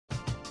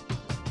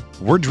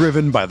We're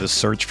driven by the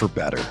search for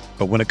better.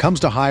 But when it comes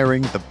to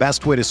hiring, the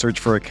best way to search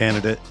for a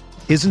candidate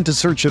isn't to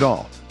search at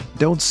all.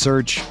 Don't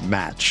search,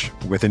 match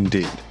with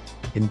Indeed.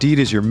 Indeed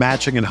is your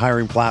matching and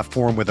hiring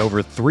platform with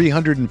over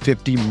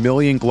 350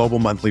 million global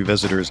monthly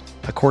visitors,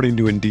 according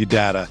to Indeed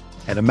data,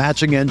 and a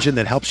matching engine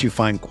that helps you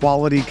find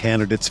quality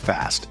candidates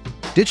fast.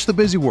 Ditch the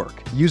busy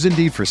work. Use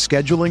Indeed for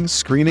scheduling,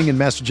 screening, and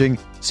messaging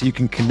so you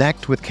can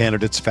connect with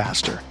candidates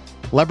faster.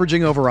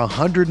 Leveraging over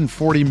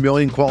 140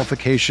 million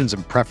qualifications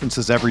and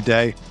preferences every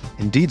day,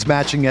 Indeed's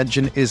matching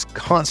engine is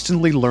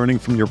constantly learning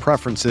from your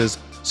preferences,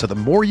 so the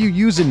more you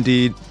use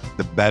Indeed,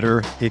 the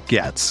better it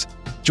gets.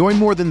 Join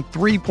more than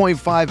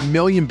 3.5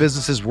 million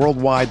businesses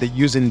worldwide that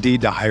use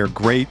Indeed to hire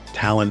great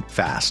talent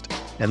fast.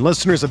 And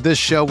listeners of this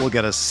show will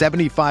get a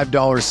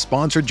 $75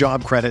 sponsored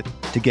job credit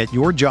to get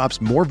your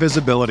jobs more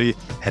visibility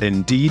at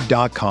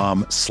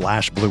Indeed.com/Blue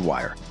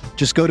Wire.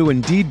 Just go to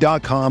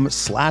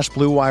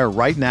Indeed.com/Blue Wire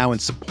right now and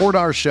support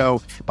our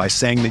show by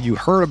saying that you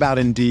heard about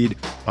Indeed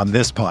on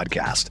this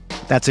podcast.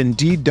 That's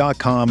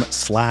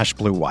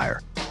Indeed.com/Blue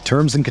Wire.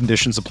 Terms and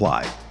conditions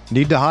apply.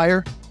 Need to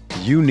hire?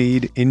 You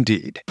need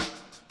Indeed.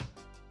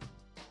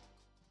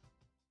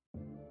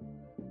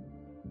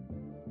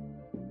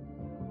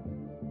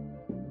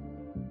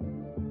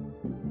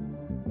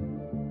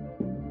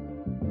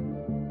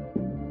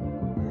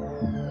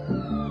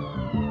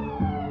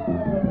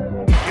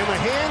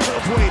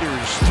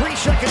 Waiters, 3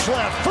 seconds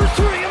left for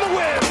 3 in the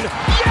win.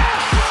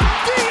 Yes!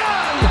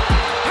 Dion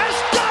has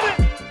done it!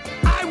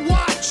 I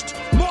watched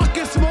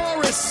Marcus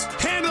Morris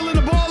handling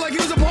the ball like he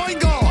was a point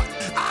guard.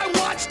 I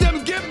watched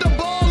them give the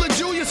ball to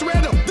Julius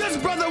Randle. This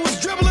brother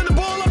was dribbling the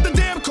ball up the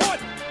damn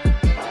court.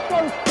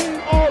 First team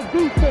all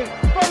defense.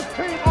 First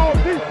team all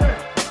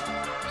defense.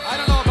 I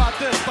don't know about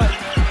this, but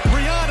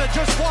Rihanna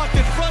just walked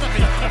in front of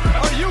me.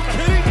 Are you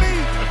kidding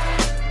me?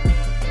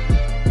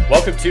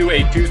 Welcome to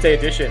a Tuesday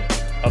edition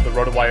of the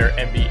RotoWire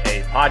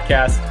NBA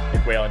podcast.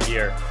 Nick Whalen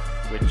here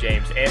with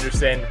James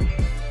Anderson.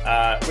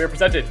 We are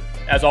presented,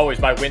 as always,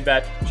 by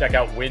WynnBET. Check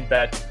out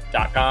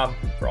WynnBET.com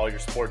for all your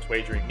sports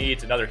wagering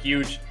needs. Another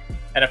huge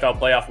NFL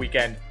playoff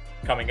weekend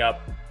coming up.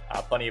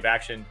 Plenty of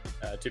action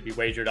to be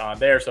wagered on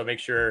there. So make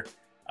sure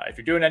if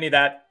you're doing any of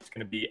that, it's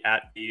going to be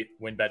at the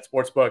WynnBET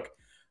Sportsbook.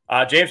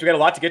 James, we got a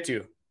lot to get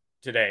to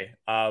today.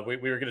 We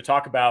were going to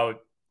talk about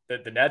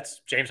the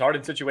Nets, James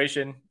Harden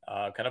situation,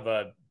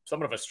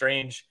 somewhat of a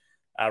strange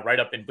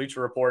write-up in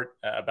Bleacher Report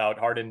about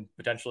Harden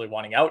potentially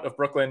wanting out of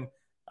Brooklyn,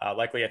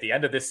 likely at the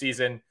end of this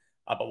season.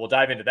 But we'll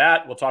dive into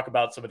that. We'll talk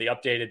about some of the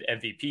updated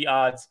MVP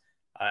odds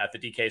at the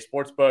DK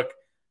Sportsbook,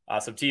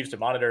 some teams to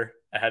monitor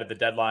ahead of the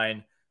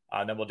deadline.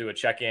 And then we'll do a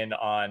check-in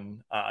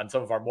on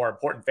some of our more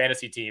important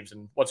fantasy teams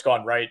and what's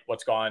gone right,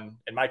 what's gone,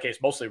 in my case,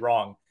 mostly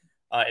wrong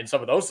in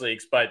some of those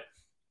leagues. But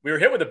we were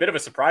hit with a bit of a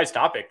surprise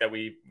topic that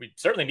we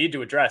certainly need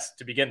to address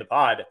to begin the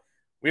pod.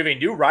 We have a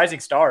new Rising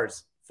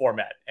Stars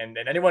format. And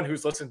anyone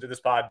who's listened to this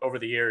pod over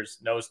the years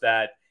knows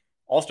that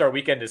All-Star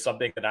Weekend is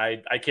something that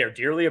I care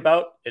dearly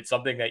about. It's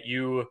something that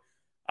you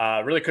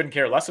really couldn't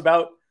care less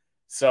about.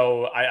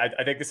 So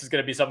I think this is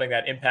going to be something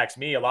that impacts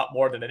me a lot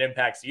more than it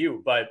impacts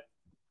you. But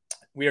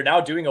we are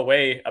now doing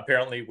away,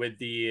 apparently, with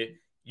the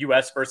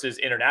U.S. versus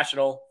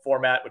international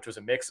format, which was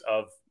a mix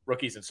of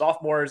rookies and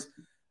sophomores.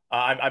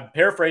 I'm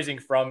paraphrasing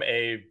from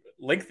a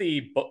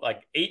lengthy,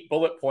 8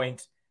 bullet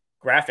point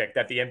graphic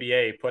that the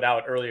NBA put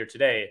out earlier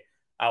today.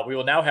 We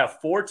will now have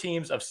 4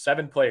 teams of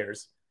 7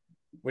 players,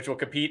 which will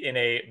compete in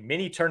a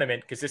mini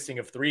tournament consisting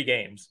of 3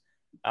 games.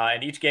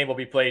 And each game will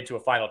be played to a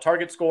final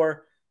target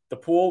score. The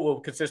pool will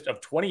consist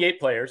of 28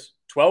 players,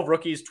 12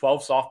 rookies,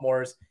 12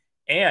 sophomores,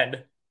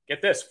 and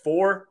get this,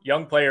 4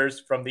 young players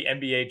from the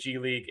NBA G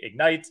League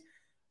Ignite.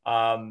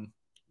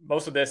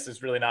 Most of this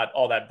is really not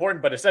all that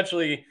important, but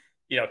essentially,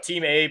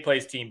 Team A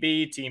plays Team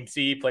B, Team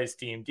C plays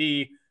Team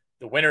D.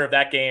 The winner of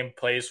that game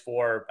plays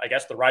for, I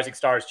guess, the Rising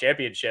Stars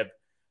Championship.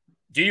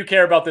 Do you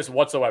care about this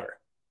whatsoever?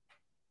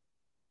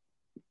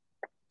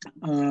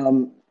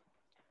 I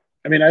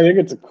think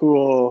it's a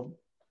cool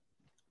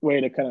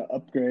way to kind of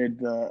upgrade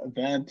the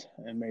event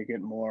and make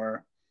it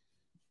more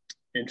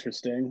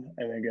interesting.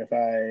 I think if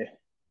I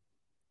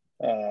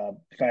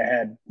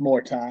had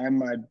more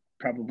time, I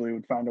probably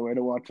would find a way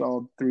to watch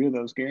all 3 of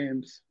those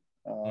games.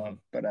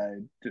 But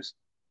I just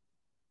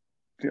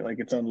feel like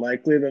it's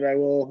unlikely that I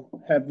will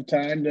have the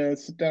time to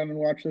sit down and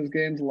watch those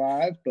games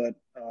live. But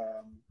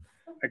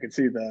I could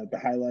see the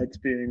highlights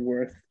being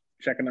worth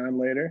checking on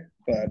later.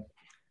 But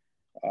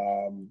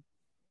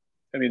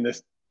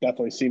this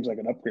definitely seems like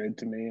an upgrade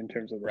to me in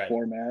terms of the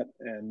format.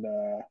 And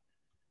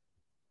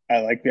I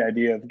like the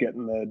idea of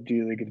getting the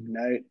G League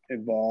Ignite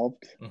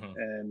involved.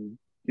 And,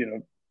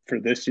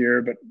 for this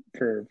year, but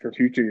for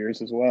future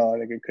years as well, I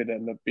think it could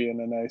end up being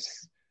a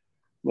nice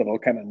little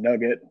kind of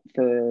nugget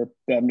for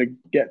them to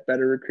get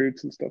better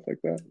recruits and stuff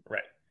like that.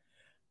 Right.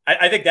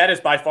 I think that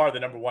is by far the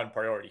number one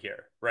priority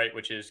here, right?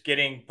 Which is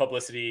getting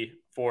publicity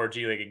for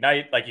G League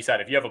Ignite. Like you said,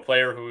 if you have a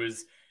player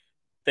who's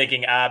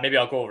thinking, maybe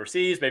I'll go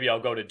overseas, maybe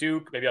I'll go to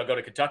Duke, maybe I'll go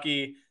to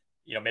Kentucky,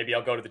 maybe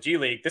I'll go to the G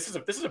League. This is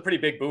a pretty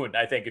big boon,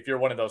 I think, if you're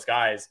one of those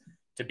guys,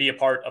 to be a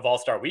part of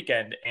All-Star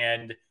Weekend.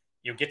 And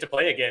you get to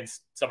play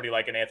against somebody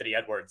like an Anthony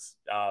Edwards,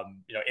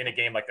 in a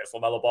game like this,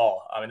 LaMelo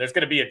Ball. I mean, there's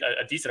going to be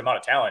a decent amount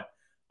of talent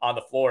on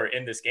the floor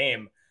in this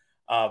game.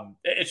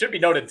 It should be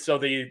noted. So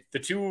the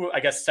two, I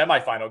guess,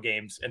 semifinal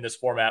games in this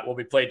format will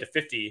be played to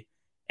 50,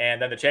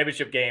 and then the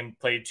championship game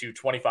played to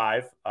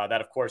 25.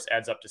 That, of course,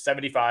 adds up to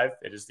 75.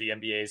 It is the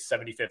NBA's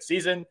 75th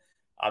season.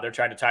 They're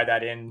trying to tie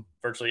that in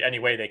virtually any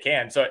way they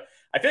can. So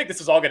I feel like this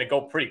is all going to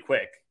go pretty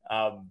quick.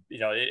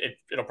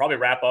 It'll probably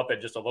wrap up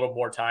in just a little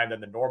more time than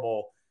the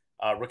normal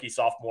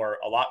rookie-sophomore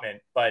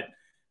allotment. But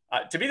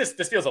to me,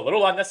 this feels a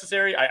little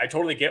unnecessary. I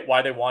totally get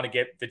why they want to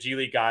get the G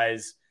League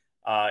guys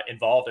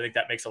involved. I think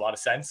that makes a lot of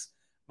sense.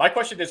 My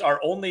question is, are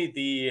only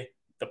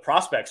the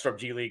prospects from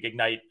G League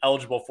Ignite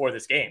eligible for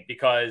this game?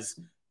 Because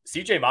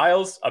CJ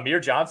Miles, Amir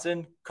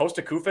Johnson,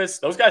 Kosta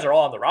Koufos, those guys are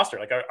all on the roster.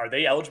 Like, are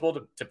they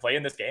eligible to play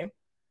in this game?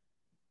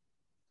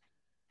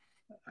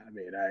 I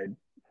mean, I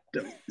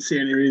don't see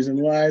any reason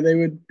why they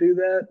would do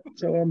that.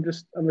 So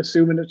I'm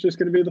assuming it's just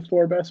going to be the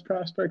 4 best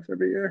prospects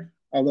every year.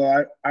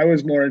 Although I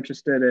was more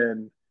interested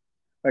in,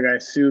 like, I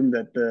assumed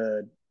that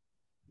the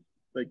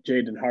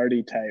Jaden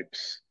Hardy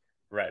types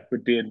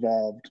would be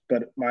involved.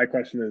 But my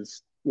question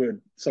is,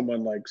 would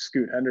someone like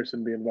Scoot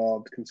Henderson be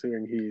involved,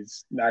 considering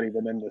he's not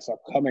even in this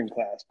upcoming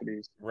class, but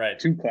he's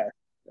 2 classes?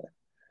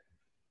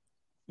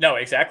 No,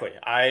 exactly.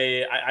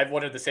 I've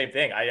wondered the same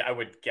thing. I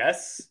would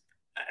guess.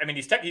 I mean,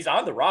 he's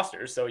on the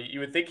roster, so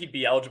you would think he'd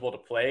be eligible to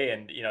play.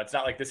 And, it's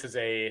not like this is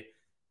a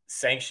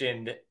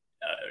sanctioned,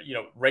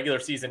 regular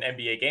season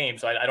NBA game.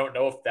 So I don't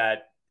know if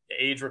that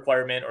age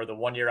requirement or the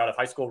 1 year out of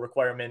high school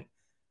requirement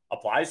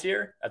applies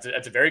here.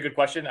 That's a very good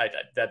question.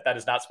 That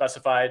is not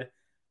specified.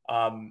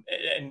 I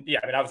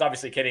was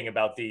obviously kidding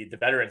about the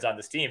veterans on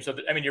this team. So,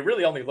 you're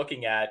really only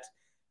looking at,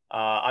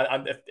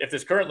 if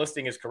this current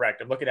listing is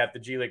correct, I'm looking at the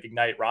G League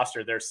Ignite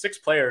roster. There's 6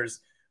 players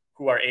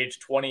who are age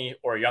 20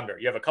 or younger.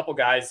 You have a couple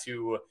guys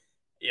who,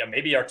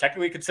 maybe are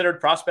technically considered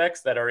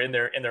prospects that are in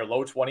their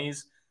low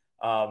 20s.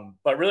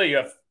 But really you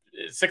have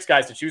 6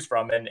 guys to choose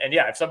from. And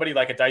if somebody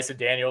like a Dyson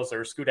Daniels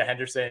or Scooter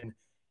Henderson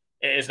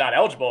is not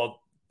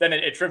eligible, then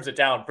it trims it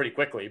down pretty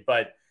quickly.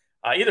 But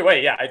either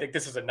way, I think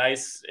this is a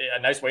nice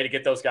way to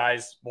get those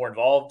guys more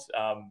involved.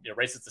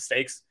 Raises the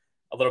stakes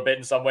a little bit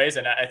in some ways.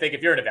 And I think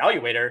if you're an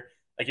evaluator,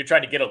 like, you're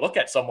trying to get a look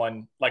at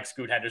someone like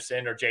Scoot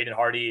Henderson or Jaden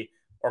Hardy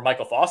or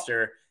Michael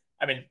Foster,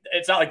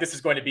 it's not like this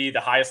is going to be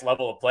the highest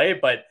level of play,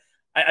 but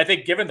I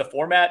think given the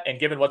format and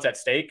given what's at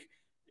stake,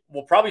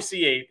 we'll probably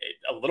see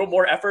a little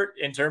more effort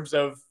in terms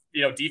of,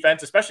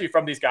 defense, especially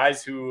from these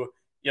guys who,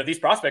 these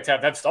prospects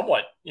have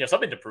somewhat,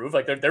 something to prove.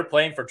 Like, they're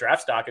playing for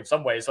draft stock in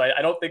some ways. So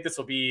I don't think this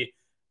will be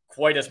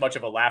quite as much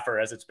of a laugher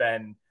as it's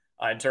been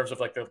in terms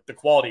of like the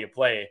quality of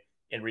play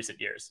in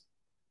recent years.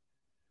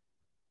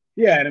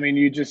 Yeah. And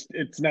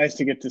it's nice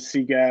to get to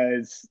see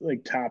guys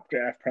like top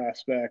draft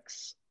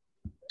prospects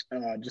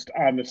just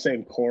on the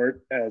same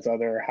court as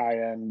other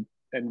high-end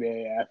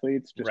NBA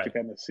athletes, just to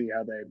kind of see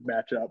how they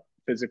match up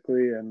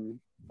physically and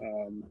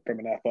from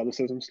an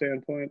athleticism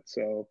standpoint.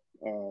 So,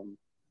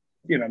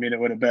 it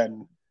would have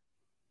been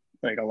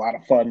like a lot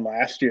of fun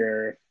last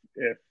year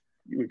if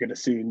we could have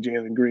seen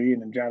Jalen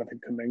Green and Jonathan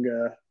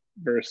Kuminga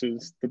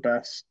versus the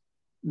best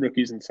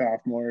rookies and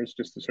sophomores,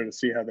 just to sort of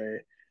see how they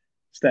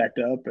stacked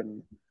up.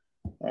 And,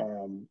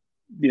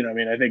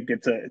 I think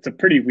it's a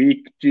pretty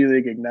weak G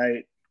League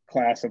Ignite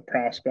class of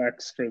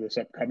prospects for this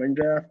upcoming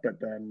draft, but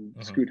then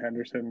Scoot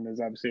Henderson is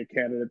obviously a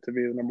candidate to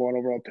be the number 1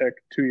 overall pick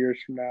 2 years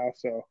from now.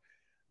 So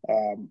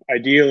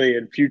ideally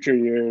in future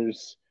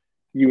years,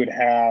 you would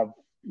have,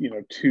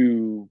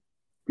 2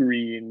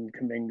 Green,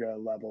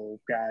 Kuminga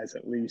level guys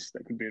at least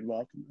that could be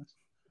involved in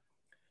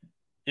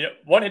this.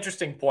 One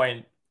interesting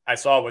point I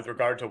saw with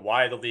regard to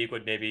why the league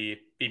would maybe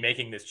be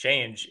making this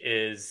change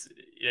is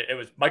it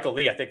was Michael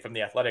Lee, I think, from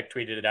The Athletic,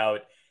 tweeted it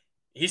out.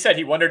 He said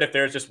he wondered if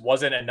there just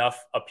wasn't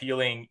enough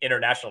appealing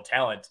international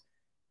talent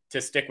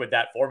to stick with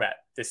that format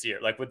this year.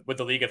 Like, would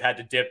the league have had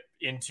to dip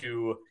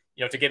into,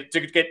 to get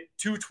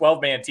 2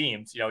 12-man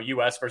teams,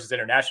 U.S. versus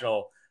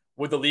international,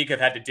 would the league have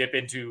had to dip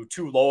into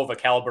too low of a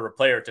caliber of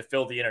player to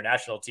fill the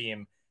international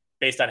team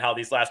based on how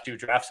these last 2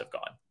 drafts have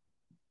gone?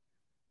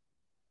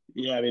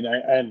 Yeah,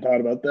 I hadn't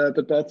thought about that,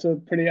 but that's a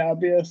pretty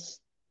obvious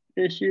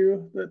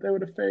issue that they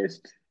would have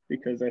faced,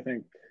 because I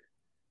think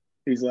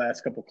these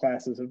last couple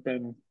classes have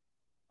been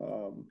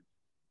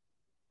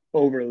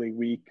overly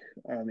weak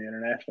on the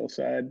international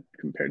side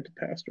compared to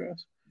past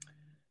drafts.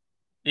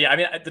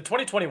 Yeah, the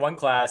 2021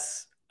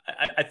 class,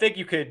 I think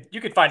you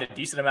could find a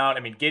decent amount.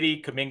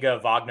 Giddey,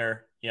 Kuminga,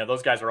 Wagner,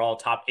 those guys are all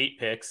top 8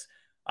 picks.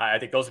 I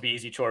think those would be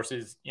easy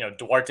choices.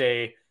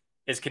 Duarte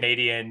is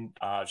Canadian.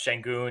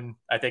 Şengün,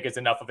 I think, is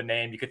enough of a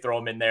name. You could throw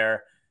him in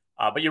there.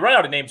 But you run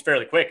out of names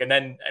fairly quick. And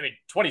then,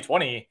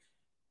 2020,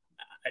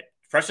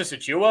 Precious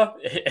Achiuwa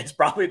is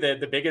probably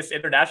the biggest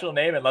international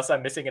name, unless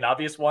I'm missing an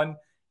obvious one.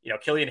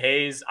 Killian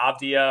Hayes,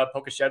 Avdia,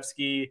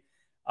 Pokusevski,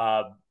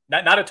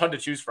 not a ton to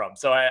choose from.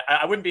 So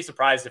I wouldn't be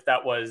surprised if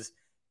that was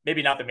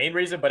maybe not the main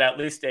reason, but at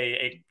least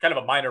a kind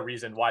of a minor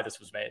reason why this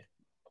was made.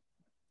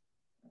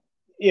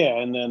 Yeah,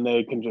 and then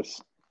they can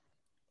just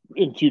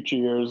in future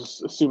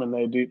years, assuming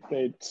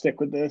they stick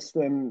with this,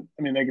 then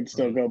I mean they could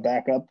still go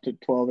back up to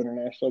 12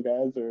 international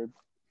guys or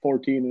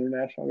 14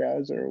 international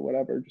guys or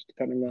whatever, just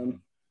depending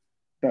on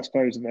best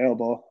players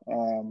available.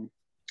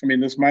 I mean,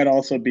 this might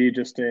also be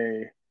just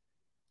a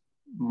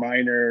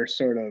minor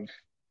sort of,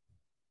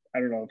 I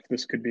don't know if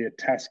this could be a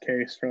test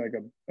case for like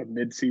a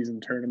mid-season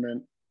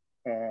tournament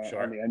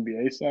on the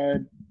NBA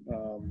side.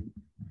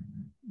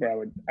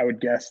 Where I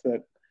would guess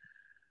that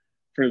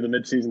for the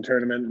mid-season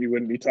tournament, you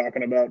wouldn't be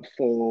talking about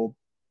full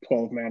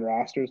 12-man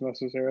rosters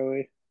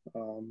necessarily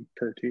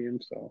per team.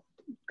 So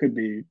could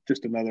be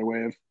just another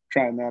way of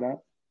trying that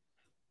out.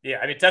 Yeah,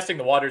 I mean, testing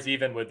the waters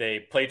even with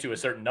a play to a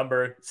certain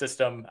number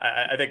system,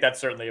 I think that's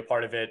certainly a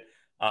part of it.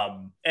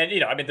 And,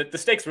 I mean, the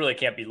stakes really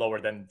can't be lower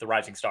than the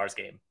Rising Stars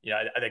game.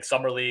 I think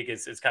Summer League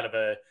is kind of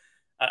a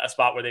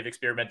spot where they've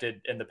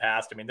experimented in the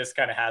past. I mean, this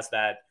kind of has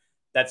that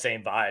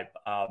same vibe.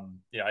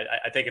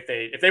 I think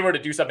if they were to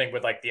do something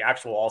with like the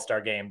actual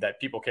All-Star game that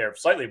people care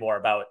slightly more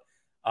about,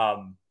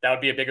 that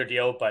would be a bigger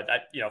deal. But,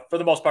 for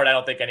the most part, I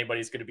don't think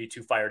anybody's going to be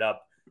too fired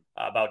up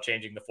about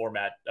changing the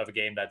format of a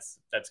game that's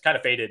kind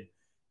of faded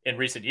in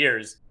recent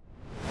years.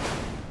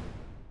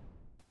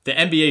 The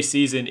NBA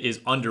season is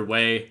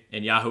underway,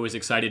 and Yahoo is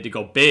excited to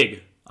go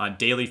big on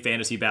daily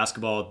fantasy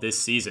basketball this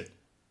season.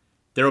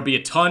 There will be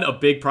a ton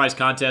of big prize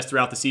contests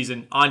throughout the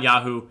season on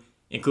Yahoo,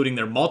 including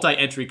their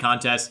multi-entry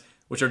contests,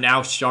 which are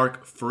now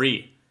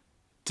shark-free.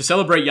 To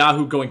celebrate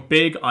Yahoo going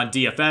big on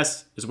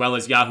DFS, as well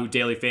as Yahoo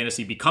Daily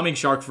Fantasy becoming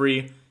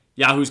shark-free,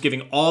 Yahoo's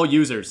giving all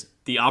users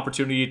the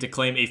opportunity to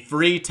claim a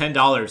free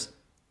 $10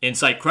 in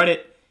site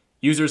credit.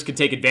 Users can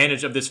take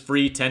advantage of this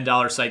free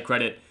 $10 site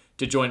credit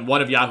to join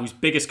one of Yahoo's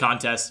biggest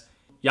contests.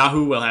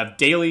 Yahoo will have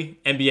daily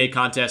NBA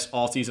contests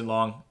all season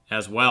long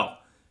as well.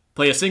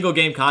 Play a single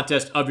game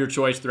contest of your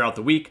choice throughout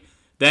the week.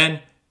 Then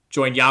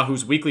join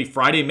Yahoo's weekly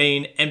Friday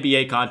main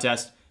NBA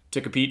contest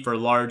to compete for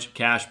large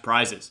cash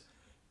prizes.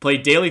 Play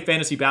daily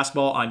fantasy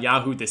basketball on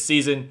Yahoo this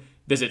season.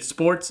 Visit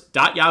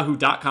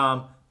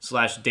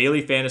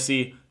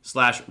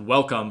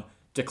sports.yahoo.com/dailyfantasy/welcome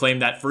to claim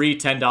that free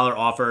 $10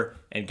 offer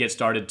and get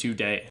started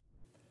today.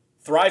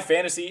 Thrive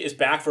Fantasy is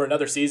back for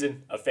another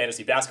season of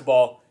fantasy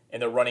basketball,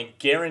 and they're running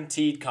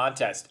guaranteed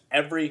contests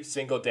every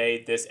single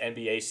day this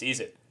NBA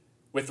season.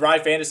 With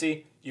Thrive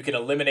Fantasy, you can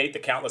eliminate the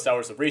countless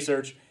hours of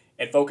research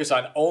and focus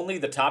on only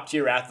the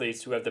top-tier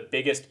athletes who have the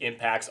biggest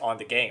impacts on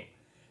the game.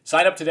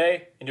 Sign up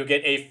today, and you'll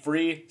get a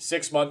free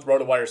 6-month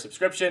RotoWire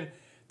subscription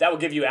that will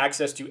give you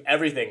access to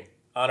everything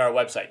on our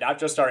website, not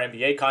just our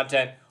NBA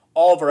content,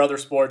 all of our other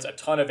sports, a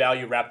ton of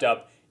value wrapped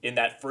up in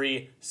that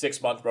free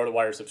 6-month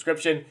RotoWire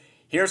subscription.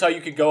 Here's how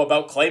you can go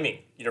about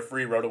claiming your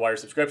free RotoWire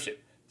subscription.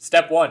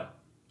 Step 1,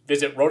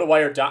 visit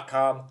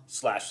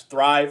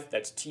rotowire.com/thrive.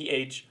 That's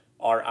THRIVE.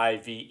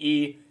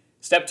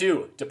 Step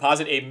 2,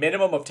 deposit a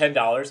minimum of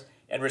 $10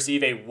 and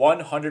receive a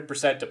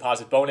 100%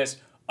 deposit bonus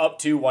up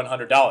to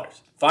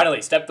 $100.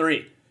 Finally, step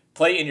 3,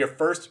 play in your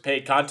first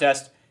paid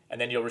contest, and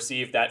then you'll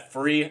receive that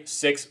free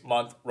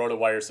 6-month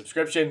RotoWire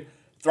subscription.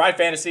 Thrive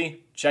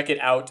Fantasy, check it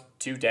out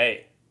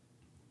today.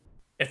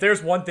 If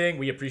there's one thing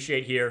we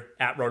appreciate here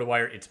at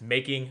RotoWire, it's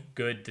making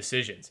good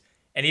decisions,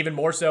 and even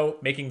more so,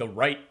 making the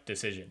right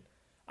decision.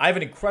 I have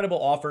an incredible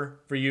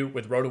offer for you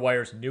with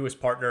RotoWire's newest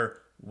partner,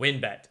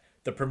 WynnBET,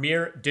 the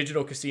premier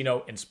digital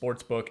casino and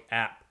sportsbook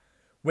app.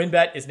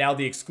 WynnBET is now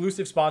the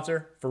exclusive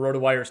sponsor for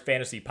RotoWire's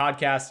fantasy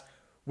podcast.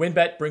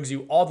 WynnBET brings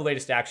you all the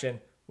latest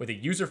action with a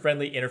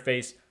user-friendly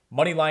interface,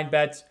 moneyline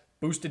bets,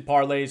 boosted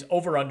parlays,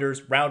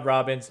 over-unders, round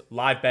robins,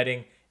 live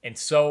betting, and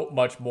so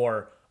much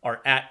more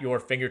are at your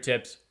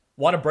fingertips.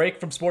 Want a break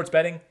from sports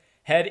betting?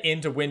 Head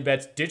into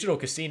WynnBET's digital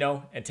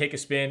casino and take a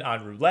spin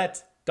on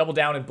roulette, double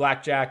down in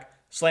blackjack,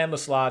 slam the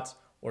slots,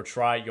 or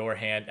try your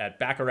hand at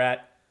Baccarat.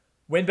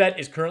 WynnBET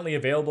is currently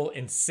available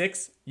in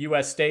 6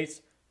 U.S.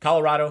 states: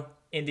 Colorado,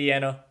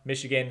 Indiana,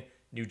 Michigan,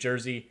 New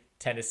Jersey,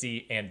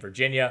 Tennessee, and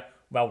Virginia,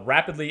 while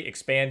rapidly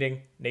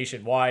expanding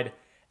nationwide.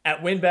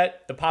 At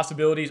WynnBET, the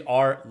possibilities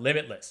are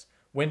limitless.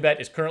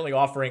 WynnBET is currently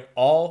offering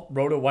all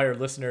RotoWire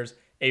listeners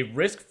a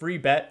risk-free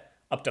bet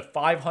up to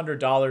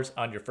 $500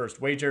 on your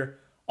first wager.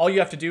 All you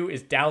have to do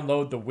is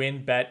download the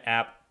WynnBET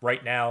app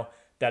right now.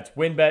 That's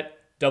WynnBET,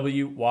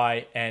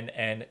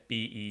 WYNNBET.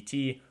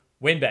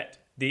 WynnBET,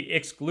 the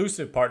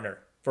exclusive partner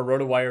for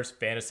RotoWire's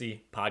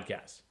fantasy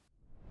podcast.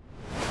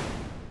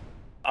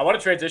 I want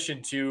to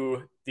transition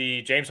to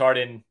the James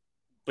Harden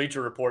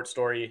Bleacher Report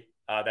story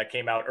that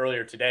came out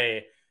earlier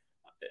today.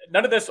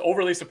 None of this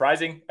overly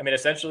surprising. I mean,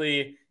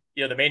 essentially,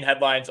 the main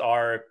headlines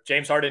are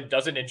James Harden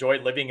doesn't enjoy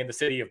living in the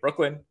city of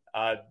Brooklyn,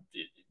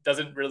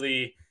 doesn't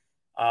really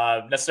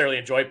necessarily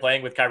enjoy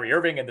playing with Kyrie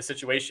Irving and the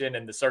situation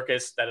and the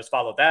circus that has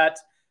followed that.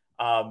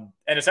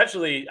 And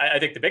essentially, I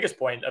think the biggest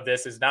point of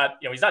this is not,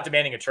 he's not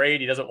demanding a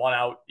trade. He doesn't want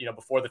out,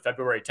 before the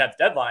February 10th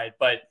deadline.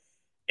 But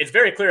it's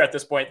very clear at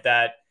this point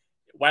that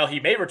while he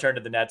may return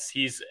to the Nets,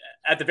 he's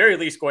at the very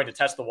least going to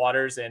test the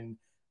waters. And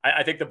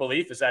I think the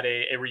belief is that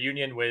a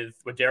reunion with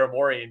Daryl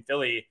Morey in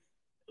Philly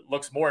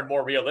looks more and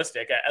more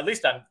realistic, at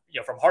least on,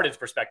 from Harden's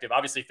perspective.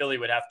 Obviously, Philly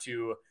would have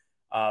to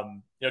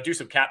do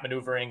some cap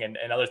maneuvering and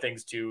other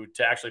things to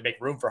actually make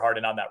room for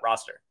Harden on that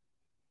roster.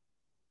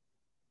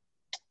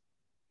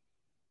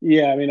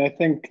 Yeah, I mean, I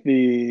think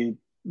the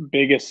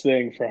biggest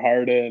thing for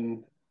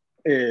Harden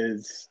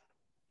is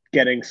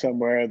getting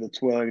somewhere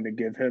that's willing to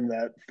give him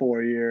that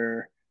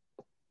 4-year,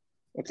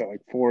 what's that,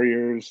 like 4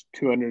 years,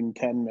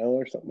 210 mil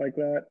or something like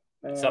that.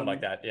 Something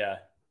like that, yeah.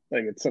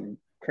 Like it's some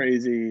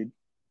crazy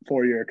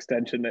 4-year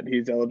extension that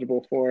he's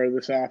eligible for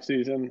this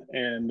offseason.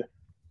 And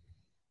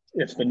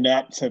if the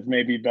Nets have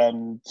maybe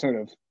been sort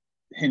of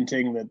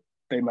hinting that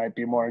they might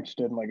be more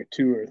interested in like a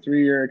 2 or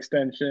 3 year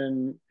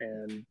extension,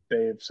 and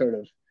they've sort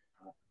of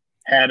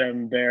had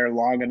him there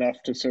long enough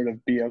to sort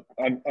of be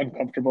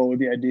uncomfortable with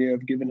the idea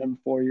of giving him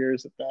 4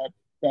 years at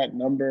that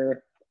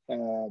number.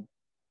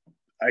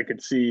 I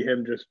could see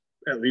him just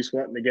at least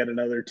wanting to get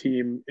another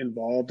team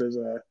involved as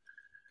a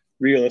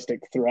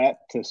realistic threat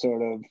to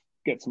sort of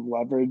get some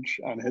leverage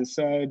on his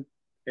side.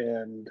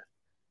 And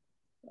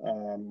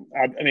I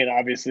mean,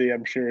 obviously,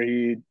 I'm sure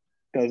he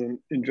doesn't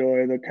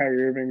enjoy the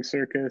Kyrie Irving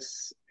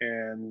circus,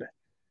 and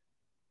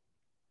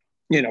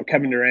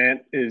Kevin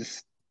Durant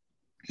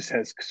just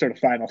has sort of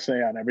final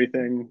say on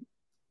everything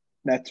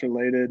Nets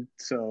related.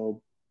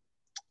 So,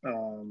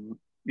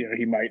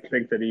 he might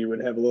think that he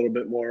would have a little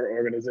bit more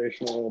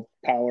organizational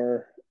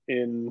power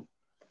in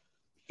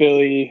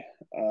Philly.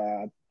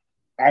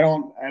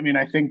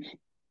 I think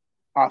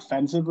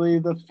offensively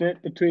the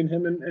fit between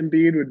him and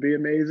Embiid would be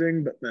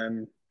amazing, but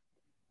then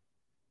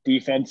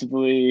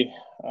defensively,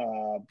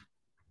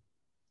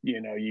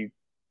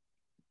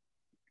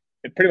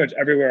 pretty much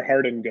everywhere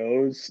Harden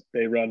goes,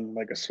 they run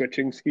like a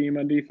switching scheme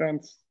on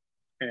defense.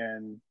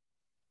 And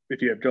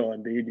if you have Joel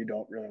Embiid, you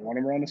don't really want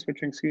to run a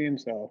switching scheme.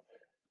 So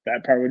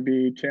that part would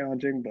be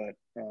challenging. But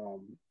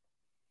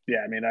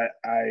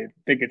I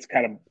think it's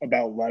kind of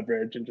about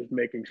leverage and just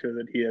making sure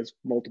that he has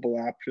multiple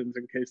options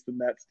in case the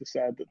Nets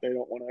decide that they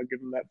don't want to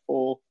give him that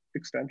full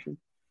extension.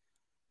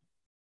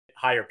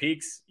 Higher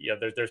peaks,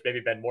 there's maybe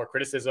been more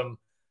criticism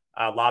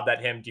lobbed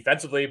at him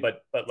defensively,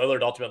 but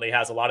Lillard ultimately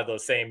has a lot of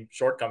those same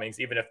shortcomings,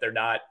 even if they're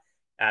not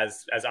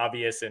as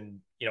obvious and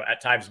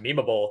at times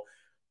memeable.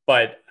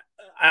 But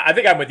I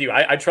think I'm with you.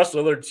 I trust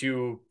Lillard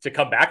to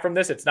come back from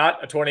this. It's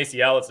not a torn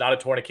ACL. It's not a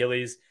torn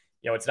Achilles.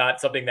 It's not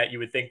something that you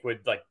would think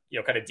would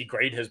kind of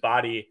degrade his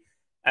body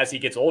as he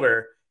gets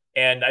older.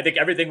 And I think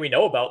everything we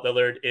know about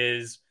Lillard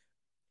is,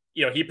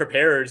 he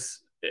prepares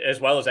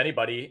as well as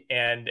anybody.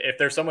 And if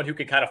there's someone who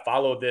can kind of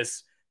follow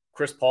this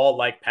Chris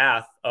Paul-like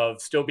path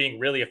of still being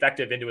really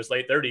effective into his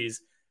late 30s,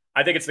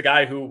 I think it's the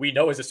guy who we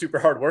know is a super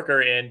hard worker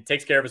and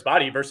takes care of his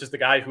body versus the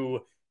guy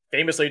who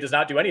famously does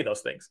not do any of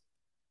those things.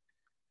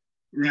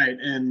 Right.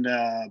 And,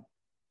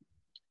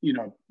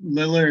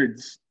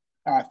 Lillard's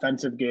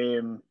offensive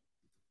game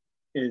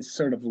is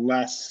sort of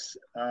less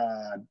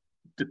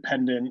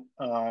dependent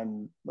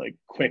on like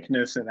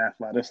quickness and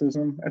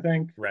athleticism, I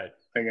think. Right.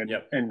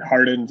 And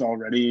Harden's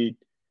already,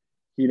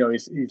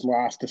 he's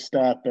lost a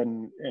step,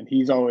 and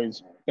he's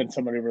always been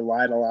somebody who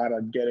relied a lot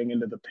on getting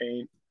into the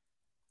paint.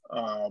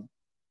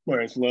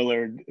 Whereas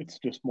Lillard, it's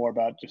just more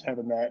about just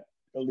having that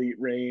elite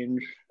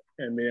range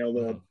and being able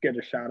to get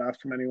a shot off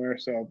from anywhere.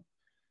 So,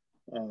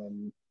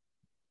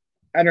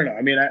 I don't know.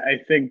 I mean, I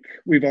think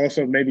we've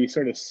also maybe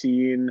sort of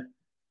seen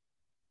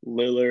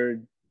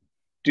Lillard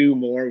do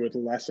more with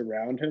less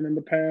around him in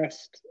the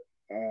past.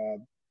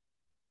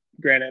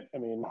 Granted, I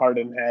mean,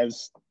 Harden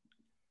has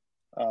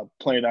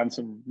played on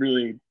some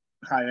really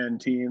high-end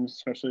teams,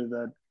 especially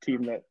the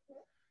team that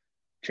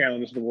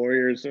challenged the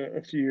Warriors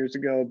a few years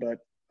ago, but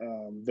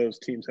those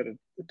teams had a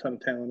ton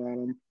of talent on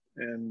them.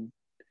 And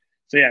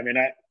so, yeah, I mean,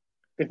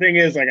 the thing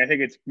is, I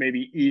think it's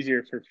maybe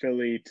easier for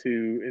Philly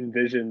to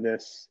envision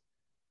this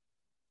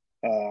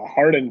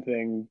Harden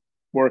thing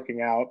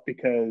working out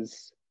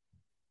because,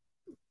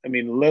 I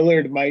mean,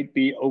 Lillard might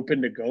be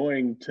open to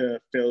going to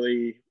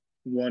Philly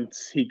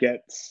once he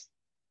gets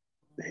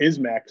his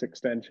max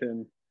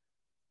extension.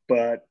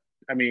 But,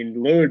 I mean,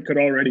 Lillard could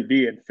already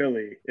be in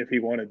Philly if he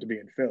wanted to be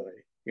in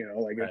Philly.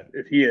 Right.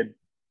 if he had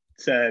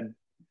said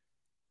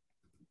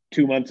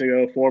 2 months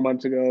ago, 4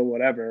 months ago,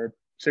 whatever,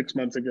 6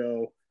 months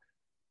ago,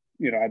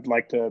 I'd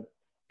like to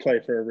play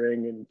for a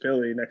ring in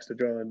Philly next to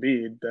Joel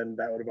Embiid, then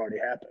that would have already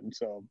happened.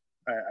 So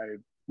I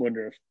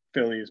wonder if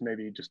Philly is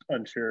maybe just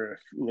unsure if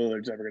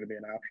Lillard's ever going to be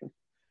an option.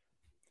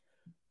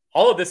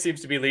 All of this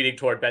seems to be leading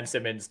toward Ben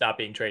Simmons not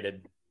being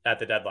traded at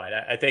the deadline.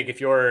 I think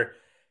if you're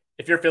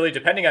Philly,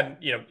 depending on,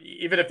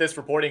 even if this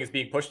reporting is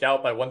being pushed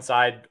out by one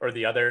side or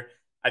the other,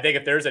 I think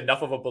if there's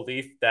enough of a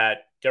belief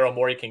that Daryl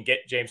Morey can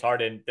get James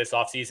Harden this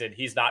offseason,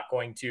 he's not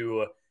going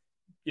to,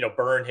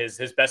 burn his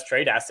best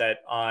trade asset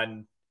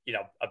on,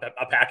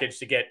 a package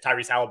to get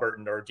Tyrese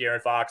Halliburton or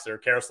De'Aaron Fox or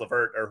Karis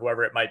LeVert or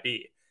whoever it might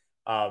be.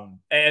 I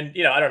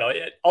don't know.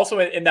 Also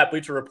in that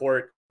Bleacher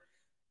Report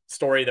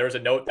story, there was a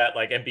note that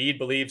Embiid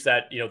believes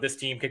that, this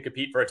team could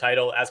compete for a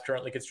title as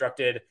currently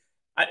constructed.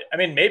 I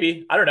mean,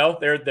 maybe, I don't know.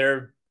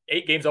 They're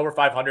 8 games over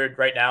 500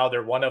 right now.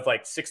 They're one of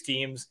 6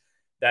 teams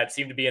that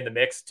seem to be in the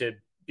mix to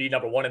be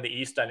number 1 in the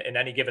East in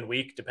any given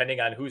week, depending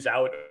on who's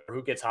out or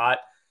who gets hot.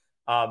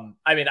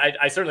 I mean,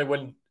 I certainly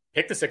wouldn't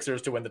pick the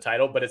Sixers to win the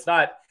title, but it's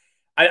not,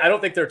 I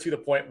don't think they're to the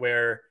point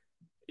where,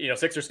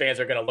 Sixers fans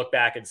are going to look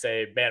back and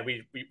say, man,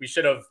 we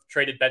should have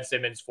traded Ben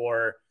Simmons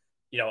for,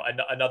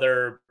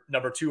 another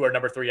number 2 or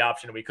number 3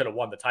 option, and we could have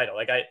won the title.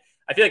 Like,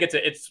 I feel like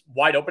it's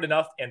wide open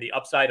enough, and the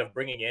upside of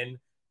bringing in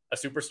a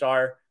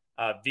superstar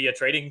via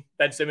trading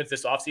Ben Simmons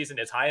this offseason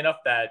is high enough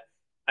that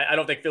I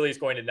don't think Philly is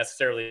going to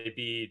necessarily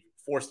be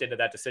forced into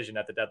that decision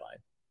at the deadline.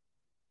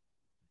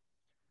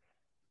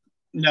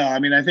 No, I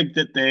mean, I think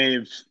that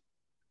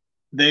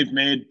they've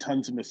made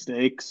tons of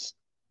mistakes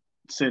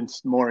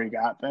since Morey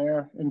got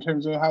there in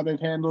terms of how they've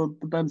handled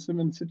the Ben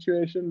Simmons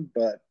situation,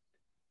 but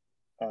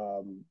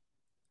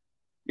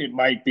it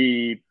might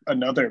be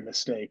another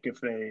mistake if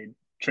they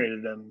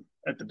traded him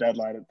at the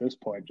deadline at this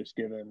point, just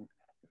given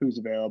who's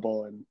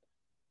available and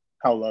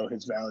how low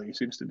his value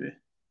seems to be.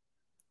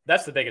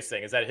 That's the biggest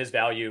thing, is that his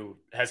value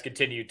has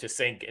continued to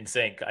sink and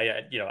sink.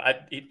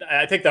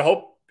 I think the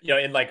hope,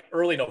 in like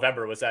early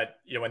November was that,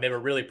 when they were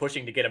really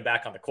pushing to get him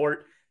back on the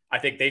court, I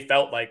think they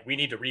felt like we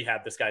need to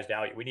rehab this guy's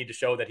value. We need to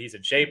show that he's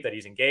in shape, that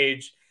he's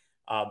engaged.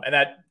 And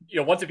that,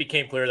 once it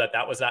became clear that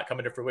that was not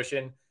coming to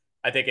fruition,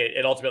 I think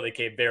it ultimately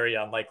became very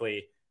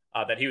unlikely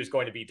that he was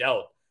going to be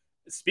dealt.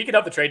 Speaking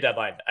of the trade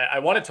deadline, I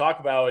want to talk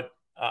about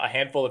a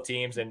handful of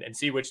teams and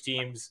see which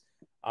teams,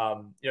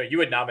 you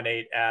would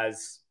nominate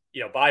as,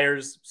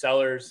 buyers,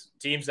 sellers,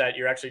 teams that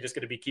you're actually just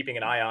going to be keeping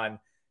an eye on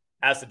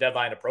as the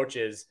deadline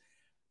approaches.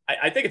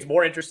 I think it's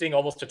more interesting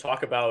almost to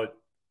talk about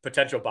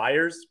potential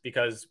buyers,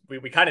 because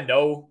we kind of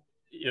know,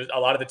 a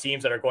lot of the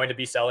teams that are going to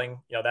be selling.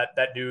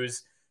 That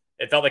news,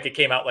 it felt like it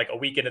came out like a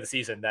week into the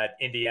season that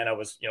Indiana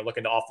was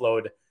looking to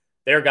offload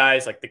their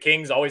guys. Like the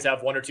Kings always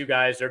have 1 or 2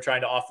 guys they're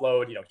trying to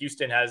offload.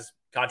 Houston has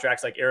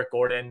contracts like Eric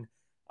Gordon.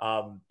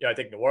 I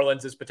think New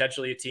Orleans is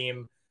potentially a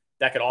team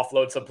that could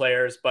offload some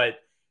players. But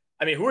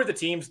I mean, who are the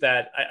teams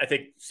that I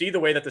think see the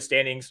way that the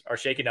standings are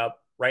shaking up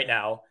right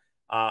now?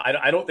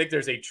 I don't think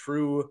there's a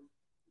true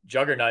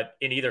juggernaut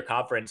in either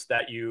conference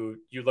that you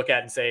look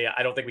at and say,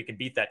 I don't think we can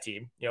beat that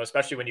team,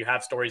 especially when you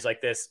have stories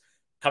like this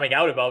coming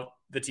out about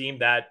the team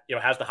that,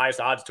 has the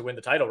highest odds to win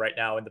the title right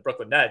now in the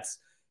Brooklyn Nets.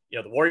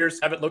 The Warriors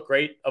haven't looked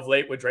great of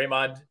late with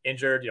Draymond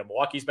injured.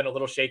 Milwaukee's been a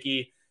little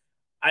shaky.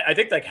 I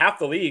think like half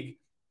the league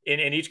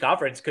in each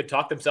conference could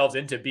talk themselves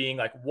into being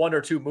like 1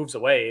 or 2 moves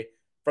away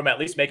from at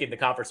least making the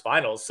conference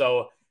finals.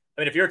 So,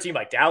 I mean, if you're a team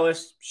like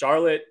Dallas,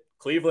 Charlotte,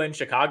 Cleveland,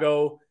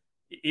 Chicago,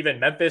 even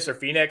Memphis or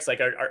Phoenix,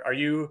 like, are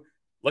you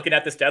looking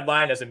at this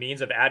deadline as a means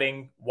of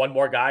adding one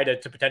more guy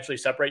to potentially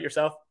separate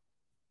yourself?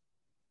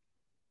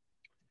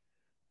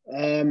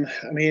 I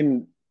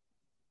mean,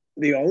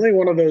 the only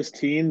one of those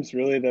teams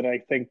really that I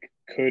think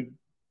could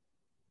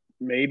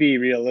maybe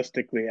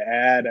realistically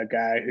add a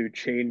guy who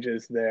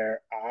changes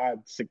their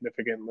odds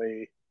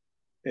significantly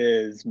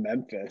is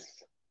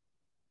Memphis,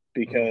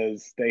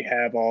 because they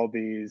have all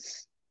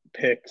these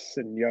picks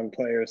and young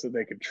players that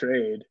they could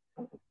trade.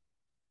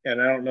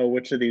 And I don't know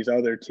which of these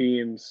other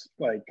teams,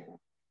 like,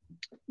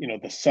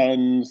 the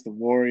Suns, the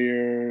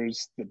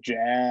Warriors, the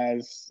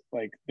Jazz,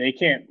 like they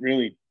can't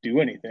really do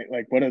anything.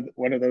 Like what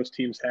do those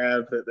teams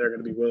have that they're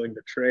going to be willing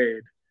to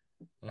trade?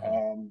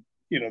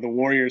 The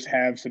Warriors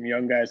have some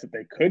young guys that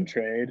they could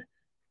trade,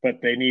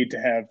 but they need to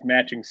have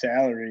matching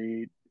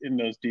salary in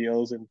those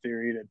deals in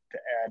theory to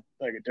add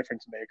like a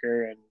difference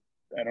maker. And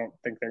I don't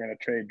think they're going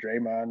to trade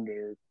Draymond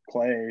or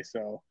Clay.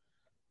 So,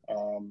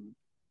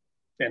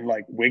 and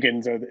like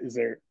Wiggins, is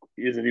it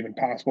even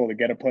possible to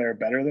get a player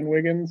better than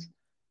Wiggins?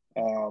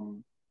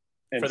 And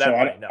For so that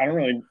money, no.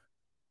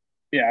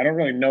 I don't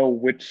really know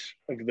which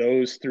of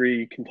those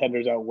 3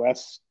 contenders out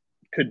west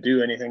could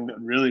do anything that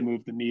really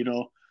move the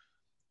needle.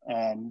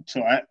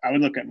 So I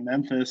would look at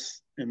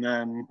Memphis, and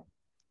then,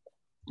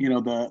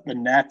 the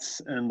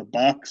Nets and the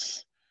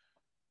Bucks,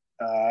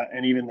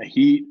 and even the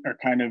Heat are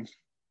kind of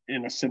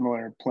in a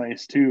similar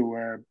place too,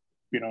 where,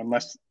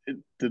 unless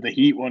the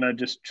Heat want to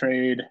just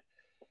trade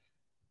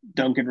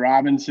Duncan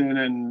Robinson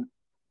and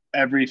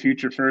every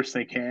future first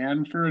they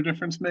can for a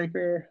difference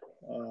maker,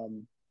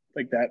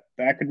 like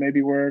that could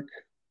maybe work,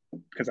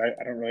 because I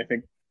don't really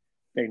think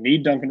they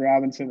need Duncan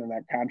Robinson, and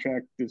that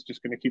contract is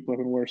just going to keep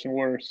looking worse and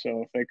worse.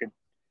 So if they could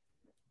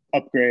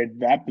upgrade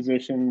that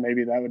position,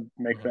 maybe that would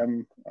make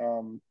them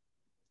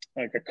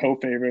like a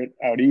co-favorite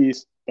out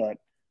east. But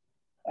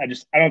I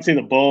don't see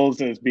the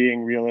Bulls as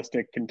being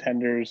realistic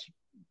contenders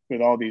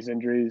with all these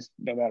injuries,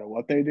 no matter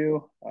what they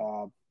do.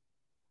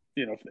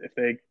 If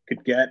they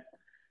could get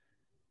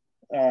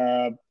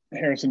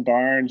Harrison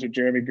Barnes or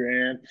Jeremy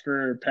Grant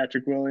for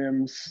Patrick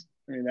Williams,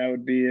 I mean, that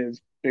would be as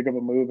big of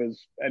a move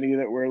as any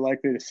that we're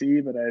likely to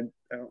see, but I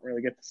don't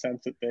really get the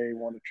sense that they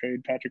want to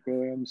trade Patrick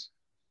Williams.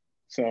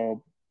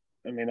 So,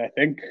 I mean, I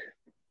think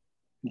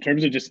in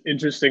terms of just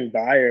interesting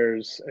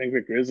buyers, I think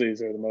the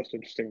Grizzlies are the most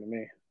interesting to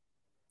me.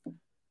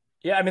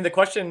 Yeah, I mean, the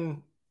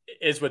question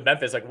is with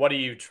Memphis, like, what are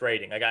you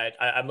trading? Like,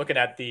 I'm looking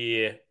at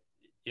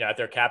at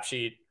their cap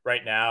sheet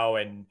right now,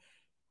 and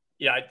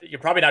you're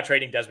probably not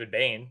trading Desmond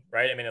Bane,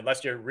 right? I mean,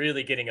 unless you're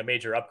really getting a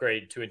major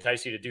upgrade to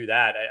entice you to do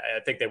that,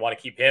 I think they want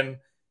to keep him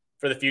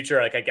for the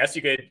future. Like, I guess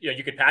you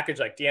could package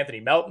like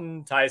DeAnthony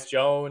Melton, Tyus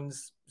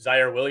Jones,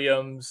 Zaire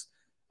Williams,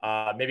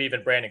 maybe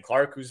even Brandon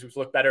Clark, who's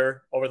looked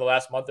better over the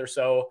last month or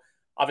so.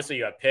 Obviously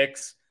you have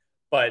picks,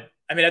 but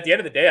I mean, at the end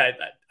of the day,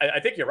 I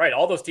think you're right.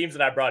 All those teams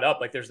that I brought up,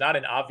 like there's not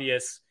an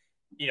obvious,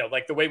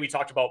 like the way we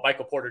talked about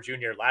Michael Porter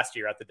Jr. last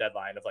year at the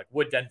deadline of like,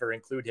 would Denver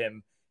include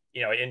him,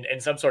 in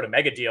some sort of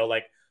mega deal?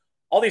 Like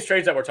all these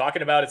trades that we're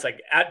talking about, it's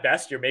like at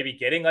best you're maybe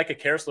getting like a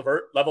Karis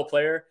LeVert level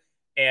player.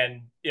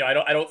 And,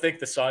 I don't think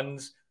the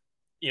Suns,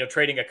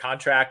 trading a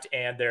contract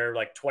and their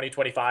like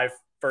 2025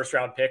 first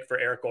round pick for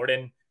Eric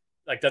Gordon,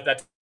 like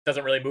that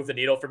doesn't really move the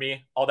needle for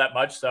me all that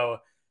much. So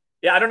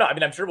yeah, I don't know. I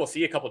mean, I'm sure we'll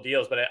see a couple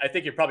deals, but I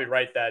think you're probably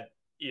right that,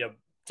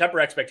 temper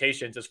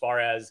expectations as far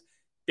as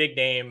big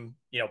name,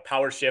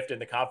 power shift in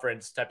the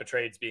conference type of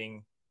trades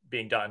being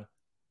done.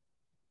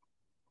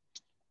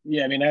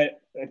 Yeah. I mean, I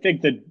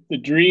think the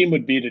dream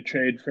would be to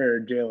trade for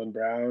Jaylen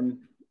Brown.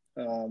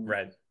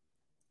 Right.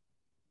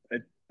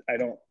 I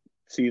don't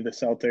see the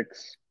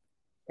Celtics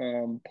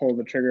pull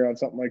the trigger on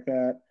something like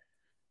that.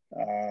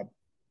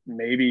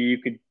 Maybe you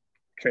could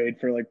trade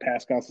for like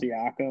Pascal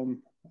Siakam.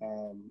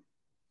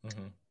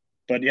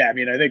 But yeah, I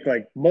mean, I think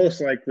like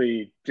most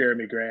likely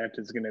Jeremy Grant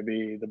is going to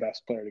be the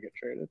best player to get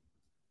traded.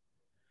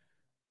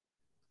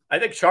 I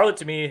think Charlotte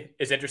to me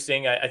is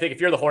interesting. I think if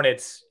you're the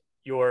Hornets,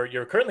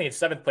 you're currently in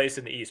 7th place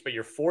in the East, but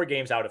you're 4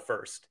 games out of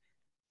 1st.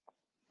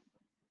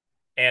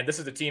 And this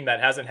is a team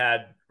that hasn't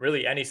had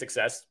really any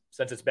success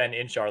since it's been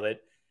in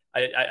Charlotte.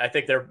 I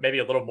think they're maybe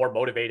a little more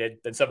motivated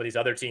than some of these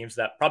other teams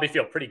that probably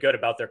feel pretty good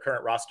about their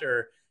current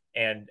roster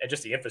and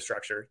just the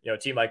infrastructure. A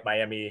team like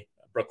Miami,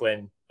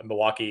 Brooklyn,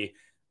 Milwaukee,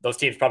 those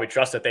teams probably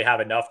trust that they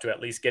have enough to at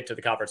least get to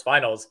the conference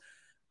finals.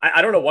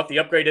 I don't know what the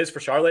upgrade is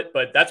for Charlotte,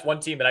 but that's one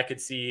team that I could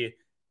see,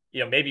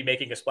 maybe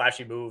making a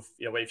splashy move.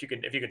 If you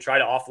can try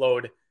to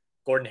offload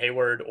Gordon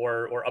Hayward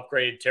or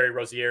upgrade Terry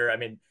Rozier. I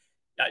mean,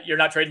 you're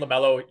not trading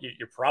LaMelo.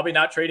 You're probably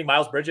not trading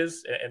Miles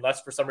Bridges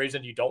unless for some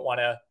reason you don't want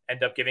to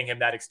end up giving him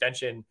that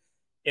extension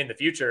in the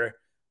future.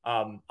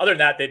 Other than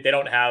that, they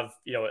don't have,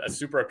 a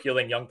super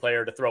appealing young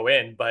player to throw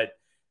in, but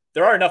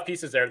there are enough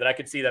pieces there that I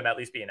could see them at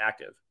least being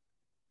active.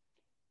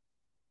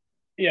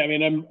 Yeah, I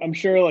mean, I'm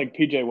sure like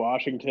PJ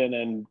Washington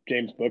and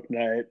James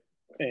Bouknight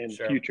and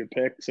future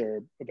picks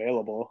are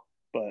available,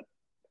 but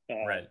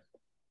right.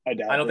 I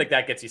don't think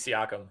that gets you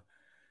Siakam.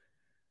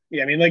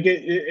 Yeah, I mean, like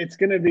it's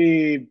going to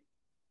be.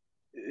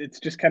 It's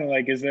just kind of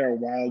like, is there a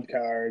wild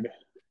card?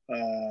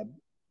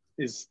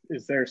 Is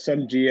there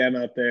some GM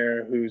out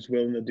there who's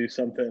willing to do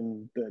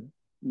something that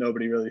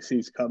nobody really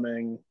sees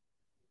coming?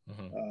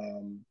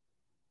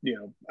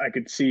 I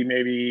could see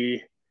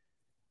maybe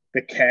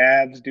the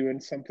Cavs doing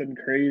something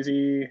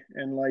crazy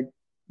and like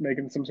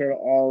making some sort of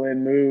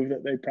all-in move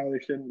that they probably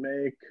shouldn't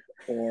make,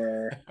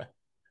 or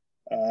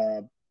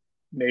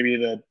maybe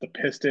the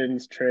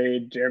Pistons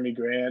trade Jeremy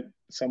Grant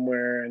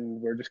somewhere and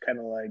we're just kind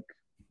of like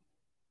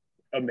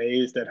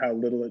amazed at how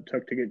little it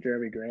took to get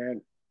Jeremy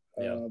Grant.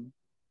 Yeah.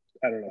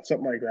 I don't know,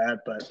 something like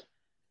that. But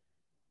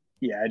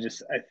yeah, I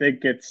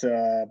think it's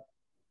I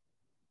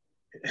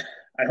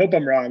hope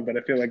I'm wrong, but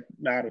I feel like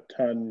not a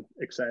ton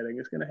exciting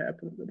is going to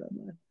happen at the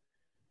deadline.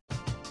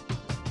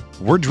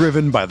 We're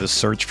driven by the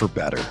search for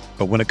better.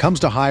 But when it comes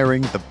to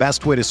hiring, the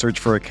best way to search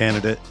for a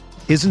candidate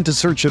isn't to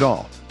search at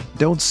all.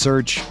 Don't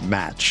search,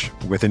 match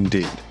with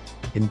Indeed.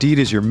 Indeed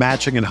is your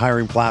matching and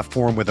hiring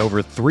platform with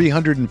over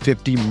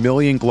 350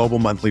 million global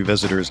monthly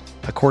visitors,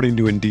 according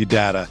to Indeed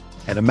data,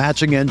 and a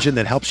matching engine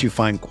that helps you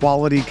find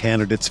quality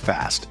candidates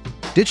fast.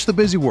 Ditch the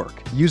busy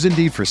work. Use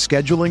Indeed for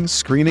scheduling,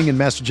 screening, and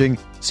messaging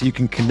so you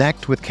can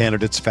connect with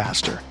candidates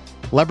faster.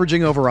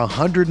 Leveraging over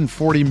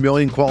 140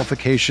 million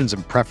qualifications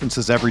and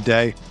preferences every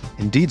day,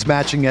 Indeed's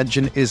matching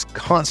engine is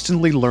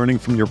constantly learning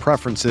from your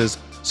preferences,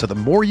 so the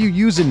more you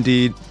use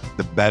Indeed,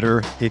 the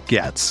better it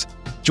gets.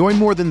 Join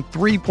more than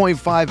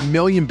 3.5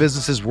 million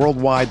businesses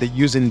worldwide that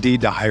use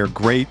Indeed to hire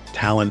great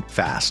talent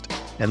fast.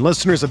 And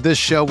listeners of this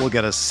show will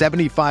get a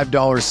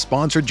 $75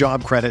 sponsored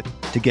job credit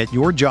to get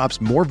your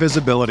jobs more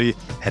visibility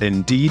at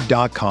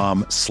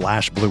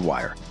Indeed.com/Blue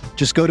Wire.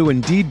 Just go to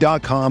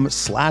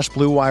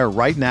Indeed.com/Blue Wire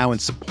right now and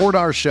support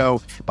our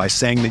show by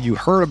saying that you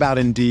heard about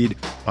Indeed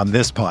on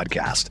this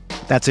podcast.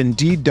 That's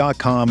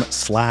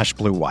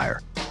Indeed.com/Blue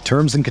Wire.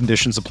 Terms and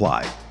conditions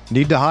apply.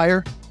 Need to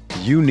hire?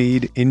 You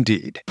need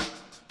Indeed.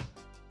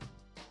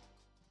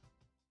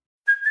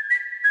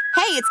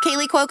 Hey, it's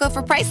Kaylee Cuoco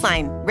for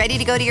Priceline. Ready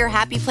to go to your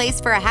happy place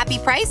for a happy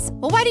price?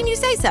 Well, why didn't you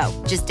say so?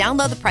 Just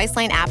download the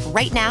Priceline app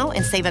right now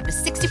and save up to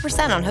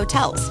 60% on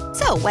hotels.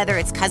 So whether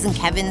it's Cousin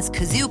Kevin's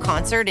Kazoo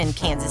Concert in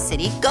Kansas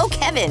City, go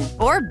Kevin,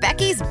 or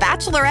Becky's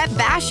Bachelorette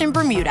Bash in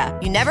Bermuda,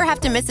 you never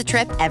have to miss a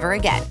trip ever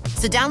again.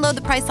 So download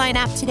the Priceline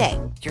app today.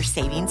 Your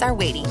savings are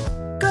waiting.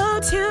 Go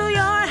to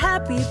your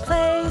happy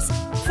place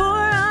for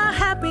a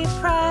happy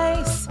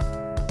price.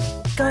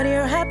 Go to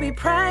your happy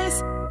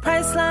price,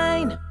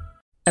 Priceline.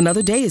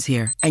 Another day is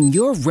here, and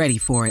you're ready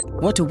for it.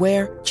 What to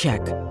wear?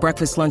 Check.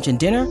 Breakfast, lunch, and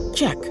dinner?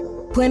 Check.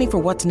 Planning for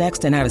what's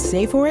next and how to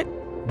save for it?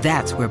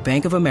 That's where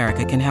Bank of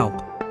America can help.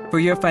 For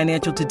your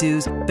financial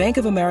to-dos, Bank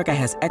of America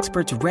has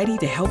experts ready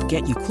to help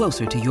get you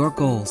closer to your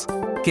goals.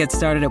 Get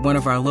started at one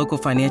of our local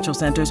financial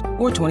centers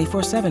or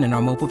 24/7 in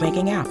our mobile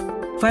banking app.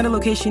 Find a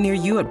location near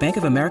you at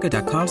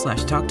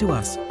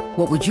bankofamerica.com/talktous.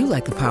 What would you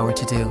like the power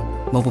to do?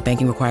 Mobile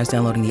banking requires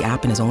downloading the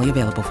app and is only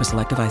available for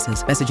select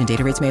devices. Message and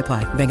data rates may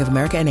apply. Bank of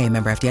America NA,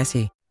 member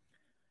FDIC.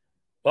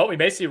 Well, we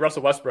may see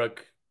Russell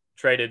Westbrook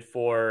traded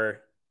for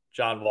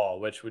John Wall,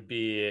 which would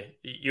be,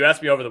 you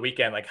asked me over the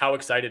weekend, like, how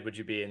excited would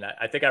you be? And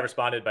I think I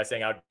responded by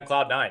saying, I'd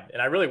cloud nine.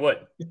 And I really would.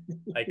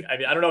 Like, I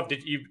mean, I don't know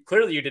if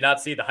you did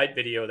not see the hype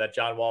video that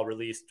John Wall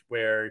released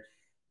where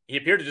he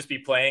appeared to just be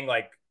playing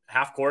like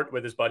half court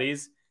with his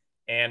buddies.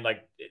 And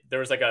like, there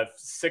was like a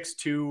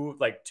 6'2",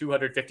 like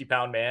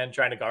 250-pound man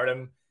trying to guard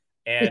him.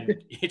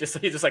 And he just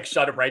like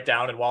shut him right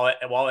down. And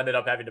Wall ended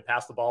up having to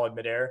pass the ball in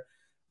midair.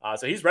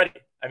 So he's ready.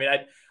 I mean,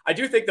 I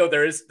do think though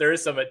there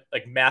is some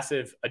like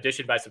massive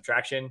addition by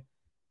subtraction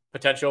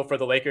potential for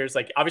the Lakers.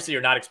 Like, obviously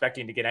you're not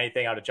expecting to get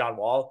anything out of John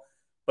Wall,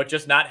 but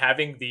just not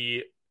having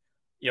the,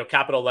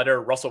 capital letter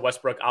Russell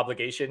Westbrook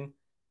obligation,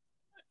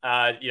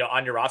 on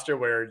your roster,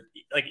 where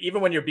like,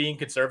 even when you're being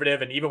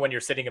conservative and even when you're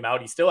sitting him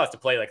out, he still has to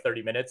play like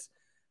 30 minutes.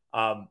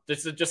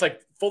 Just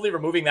like fully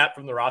removing that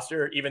from the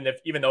roster, even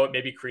though it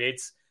maybe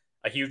creates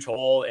a huge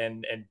hole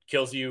and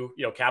kills you,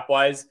 cap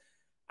wise.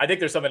 I think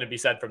there's something to be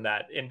said from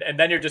that. And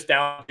then you're just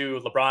down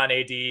to LeBron,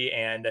 AD,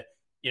 and,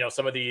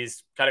 some of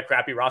these kind of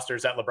crappy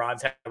rosters that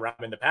LeBron's had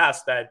around in the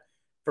past that,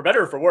 for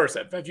better or for worse,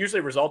 have usually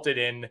resulted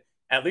in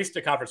at least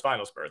a conference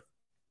finals berth.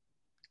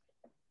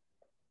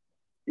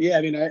 Yeah,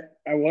 I mean,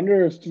 I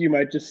wonder if you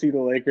might just see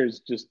the Lakers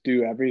just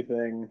do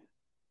everything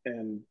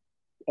and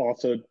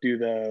also do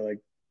the, like,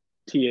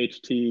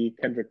 THT,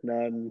 Kendrick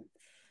Nunn,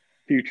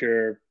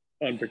 future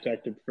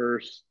unprotected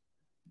first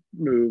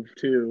move,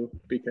 too,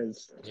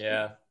 because –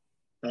 yeah.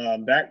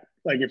 That,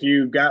 like, if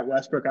you got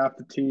Westbrook off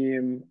the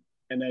team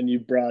and then you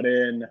brought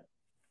in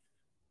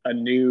a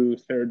new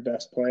third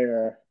best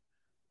player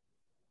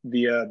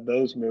via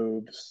those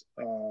moves,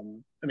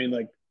 I mean,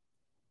 like,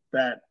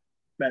 that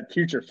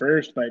future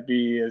first might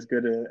be as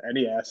good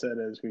any asset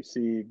as we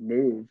see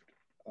moved.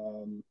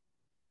 And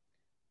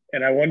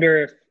I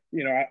wonder if,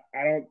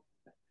 I don't,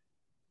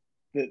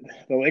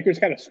 the Lakers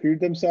kind of screwed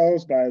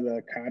themselves by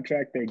the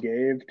contract they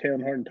gave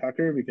Talen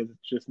Horton-Tucker, because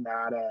it's just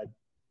not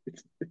it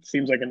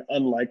seems like an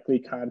unlikely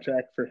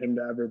contract for him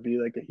to ever be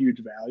like a huge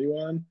value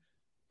on.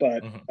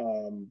 But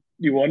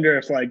you wonder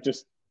if, like,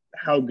 just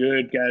how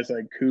good guys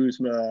like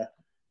Kuzma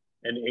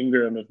and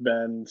Ingram have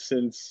been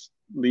since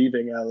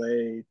leaving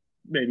LA,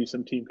 maybe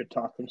some team could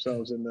talk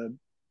themselves into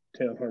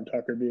Talen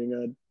Horton-Tucker being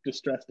a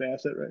distressed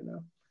asset right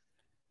now.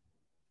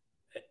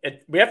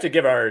 We have to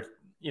give our,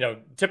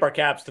 tip our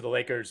caps to the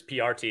Lakers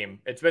PR team.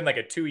 It's been like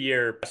a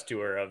 2-year press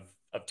tour of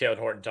Talen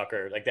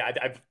Horton-Tucker. Like,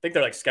 I think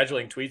they're like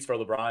scheduling tweets for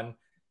LeBron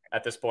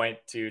at this point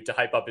to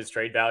hype up his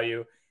trade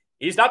value.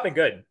 He's not been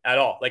good at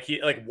all. Like,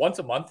 once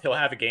a month he'll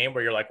have a game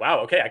where you're like,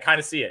 wow, okay, I kind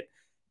of see it.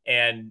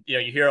 And, you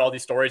hear all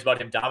these stories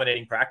about him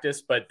dominating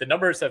practice, but the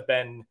numbers have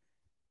been,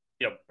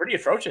 pretty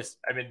atrocious.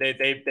 I mean,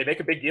 they make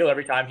a big deal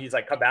every time he's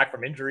like come back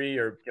from injury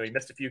or, he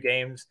missed a few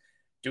games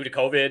due to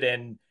COVID,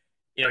 and,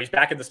 he's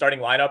back in the starting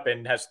lineup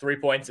and has 3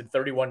 points in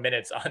 31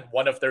 minutes on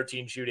 1 of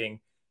 13 shooting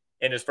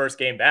in his first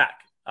game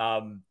back.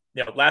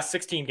 Last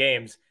 16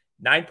 games,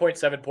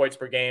 9.7 points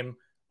per game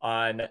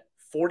on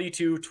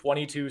 42,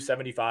 22,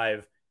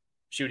 75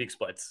 shooting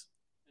splits,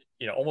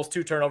 almost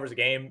 2 turnovers a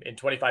game in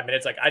 25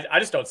 minutes. Like, I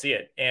just don't see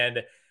it.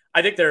 And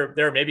I think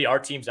there maybe are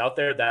teams out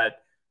there that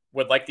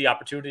would like the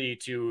opportunity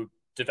to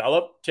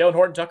develop Talen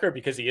Horton-Tucker,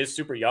 because he is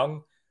super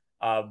young,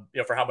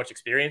 for how much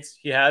experience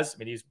he has. I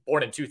mean, he's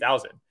born in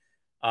 2000,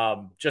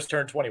 just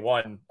turned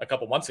 21 a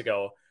couple months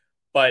ago,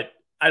 but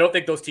I don't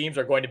think those teams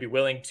are going to be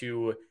willing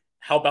to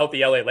help out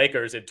the LA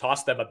Lakers and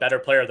toss them a better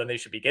player than they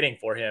should be getting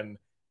for him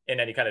in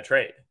any kind of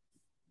trade.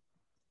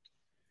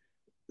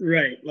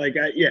 Right. Like,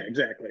 yeah,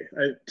 exactly.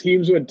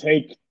 Teams would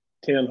take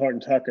Talen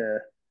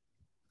Horton-Tucker,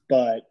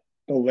 but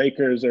the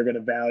Lakers are going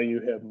to value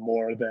him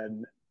more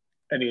than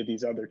any of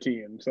these other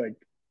teams. Like,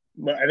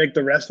 I think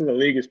the rest of the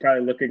league is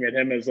probably looking at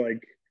him as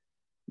like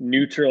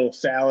neutral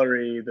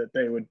salary that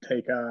they would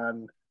take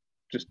on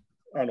just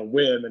on a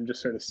whim and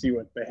just sort of see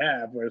what they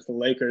have. Whereas the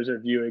Lakers are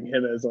viewing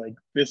him as like,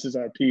 this is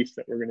our piece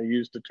that we're going to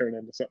use to turn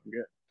into something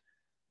good.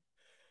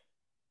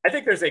 I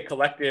think there's a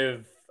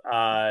collective,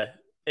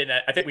 and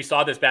I think we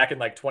saw this back in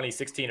like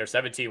 2016 or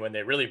 17 when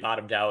they really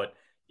bottomed out,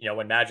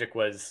 when Magic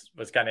was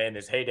kind of in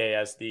his heyday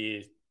as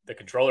the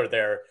controller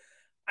there.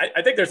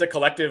 I think there's a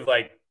collective,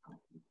 like,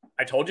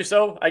 I told you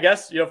so, I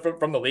guess,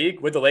 from the league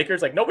with the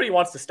Lakers. Like, nobody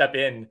wants to step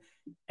in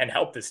and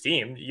help this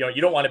team.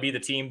 You don't want to be the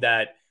team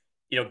that,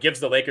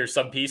 gives the Lakers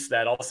some piece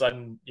that all of a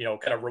sudden,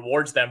 kind of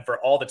rewards them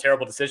for all the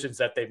terrible decisions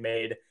that they've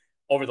made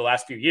over the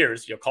last few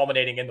years,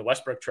 culminating in the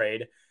Westbrook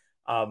trade.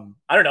 I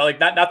don't know, like,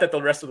 not that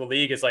the rest of the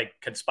league is like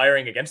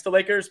conspiring against the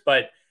Lakers,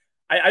 but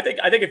I think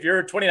if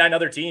you're 29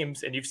 other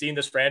teams and you've seen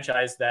this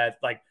franchise that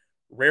like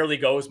rarely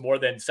goes more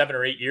than 7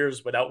 or 8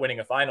 years without winning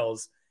a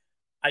finals,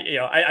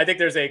 I think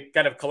there's a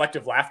kind of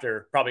collective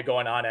laughter probably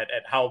going on at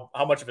how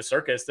much of a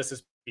circus this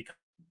has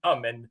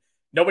become, and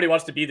nobody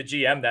wants to be the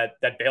GM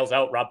that bails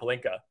out Rob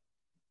Pelinka.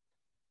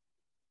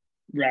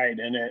 Right,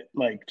 and it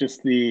like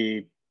just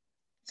the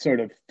sort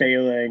of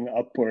failing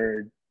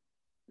upward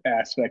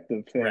aspect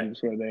of things,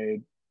 right, where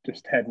they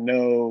just had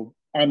no,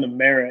 on the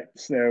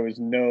merits, there was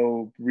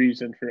no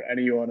reason for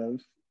anyone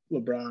of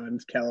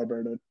LeBron's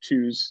caliber to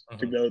choose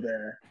to go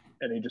there,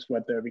 and he just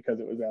went there because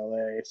it was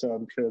LA. So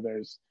I'm sure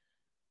there's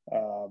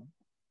I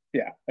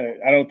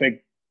don't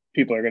think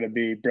people are going to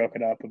be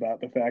broken up about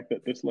the fact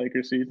that this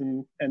Lakers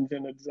season ends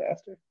in a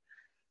disaster.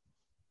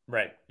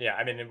 Right. Yeah.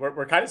 I mean,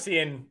 we're kind of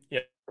seeing,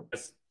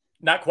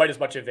 not quite as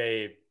much of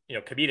a,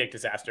 comedic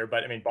disaster,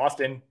 but I mean,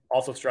 Boston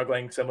also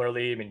struggling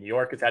similarly. I mean, New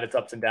York has had its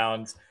ups and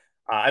downs.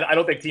 I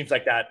don't think teams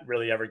like that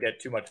really ever get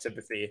too much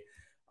sympathy.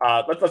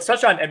 Let's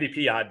touch on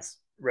MVP odds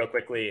real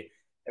quickly.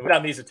 And we've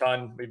done these a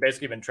ton. We've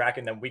basically been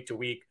tracking them week to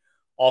week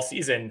all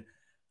season.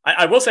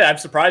 I will say I'm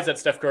surprised that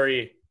Steph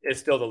Curry is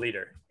still the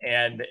leader.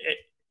 And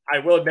I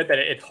will admit that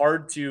it's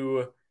hard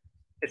to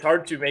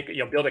make,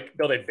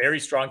 build a very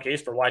strong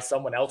case for why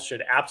someone else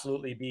should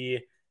absolutely be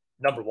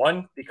number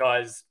one,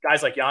 because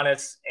guys like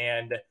Giannis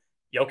and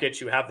Jokic,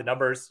 who have the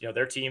numbers,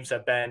 their teams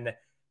have been,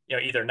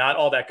 either not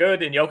all that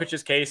good in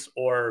Jokic's case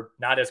or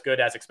not as good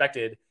as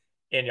expected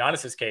in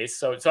Giannis's case.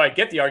 So I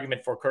get the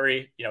argument for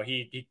Curry.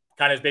 He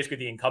kind of is basically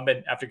the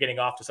incumbent after getting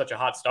off to such a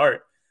hot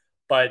start.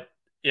 But,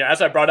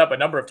 as I brought up a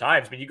number of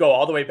times, you go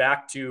all the way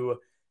back to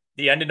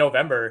the end of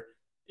November,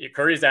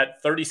 Curry's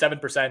at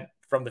 37%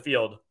 from the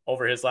field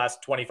over his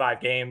last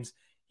 25 games.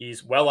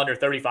 He's well under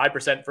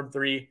 35% from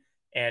three.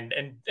 And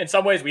in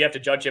some ways we have to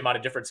judge him on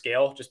a different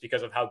scale just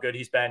because of how good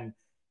he's been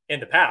in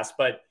the past.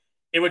 But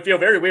it would feel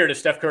very weird if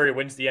Steph Curry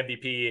wins the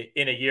MVP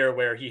in a year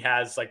where he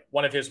has like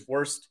one of his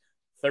worst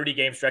 30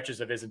 game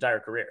stretches of his entire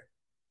career.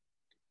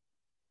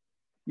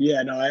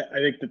 Yeah, no, I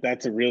think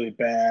that's a really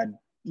bad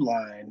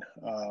line.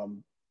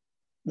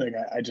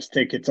 I just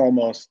think it's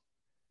almost,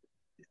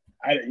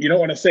 you don't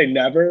want to say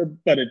never,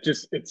 but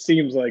it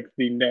seems like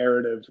the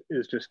narrative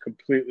is just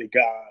completely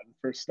gone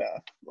for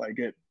Steph.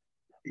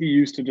 He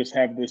used to just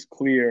have this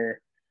clear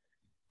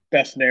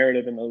best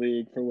narrative in the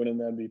league for winning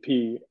the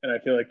MVP. And I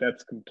feel like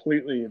that's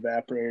completely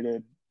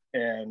evaporated.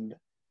 And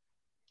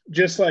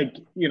just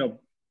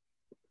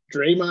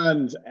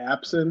Draymond's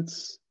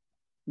absence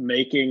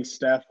making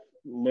Steph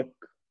look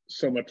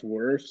so much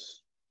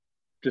worse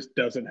just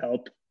doesn't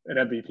help an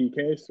MVP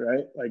case,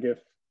 right?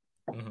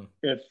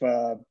 If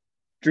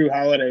Drew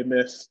Holiday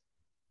missed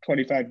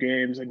 25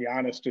 games and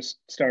Giannis just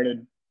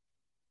started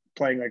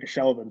playing like a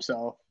shell of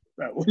himself,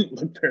 that wouldn't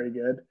look very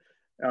good.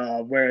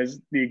 Whereas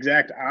the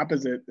exact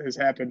opposite has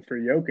happened for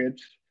Jokic.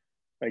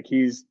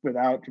 He's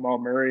without Jamal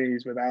Murray,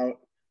 he's without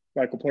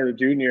Michael Porter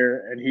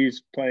Jr., and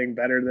he's playing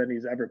better than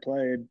he's ever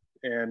played.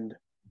 And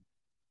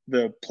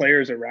the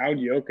players around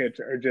Jokic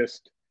are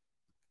just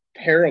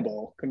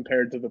terrible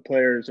compared to the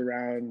players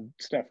around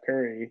Steph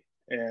Curry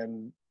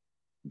and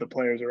the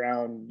players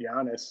around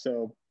Giannis.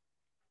 So,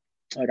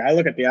 I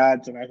look at the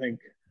odds and I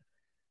think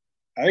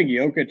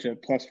Jokic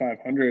at plus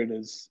 500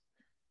 is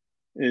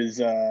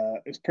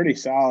pretty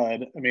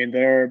solid. I mean,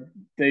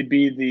 they'd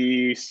be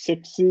the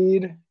 6th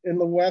seed in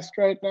the West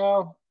right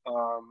now.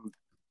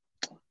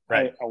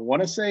 Right. I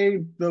want to say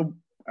the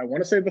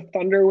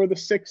Thunder were the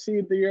 6th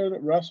seed the year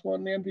that Russ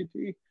won the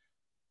MVP.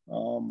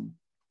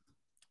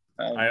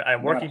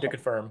 I'm working to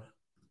confirm,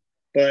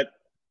 but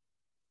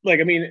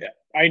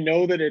I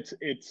know that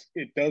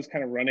it does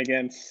kind of run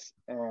against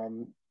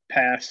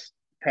past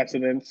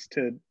precedents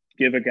to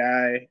give a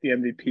guy the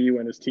MVP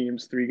when his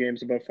team's 3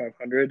 games above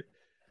 500.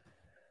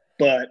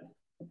 But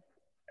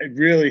I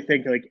really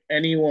think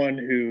anyone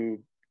who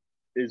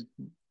is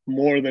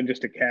more than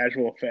just a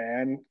casual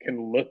fan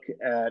can look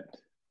at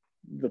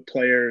the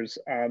players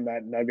on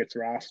that Nuggets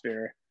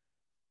roster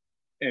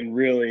and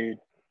really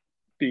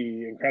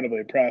be incredibly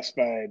impressed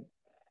by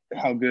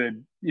how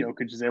good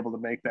Jokic is able to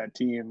make that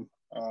team.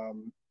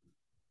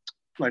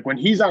 When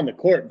he's on the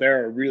court,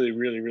 they're a really,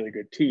 really, really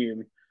good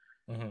team.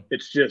 Mm-hmm.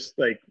 It's just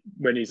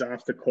when he's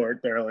off the court,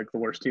 they're the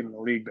worst team in the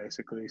league,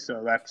 basically.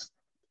 So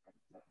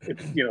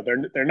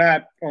they're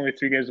not only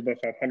 3 games above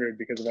 500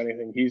 because of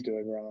anything he's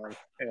doing wrong.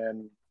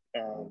 And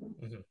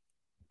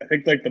I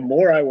think the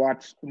more I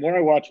watch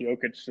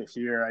Jokic this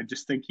year, I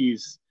just think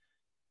he's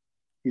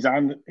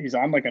on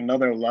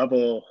another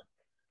level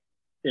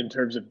in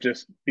terms of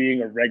just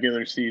being a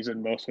regular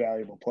season most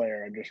valuable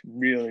player and just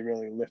really,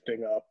 really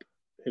lifting up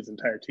his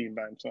entire team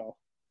by himself.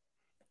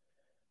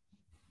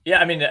 Yeah,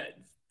 I mean,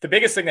 the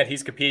biggest thing that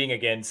he's competing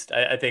against,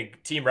 I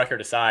think, team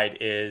record aside,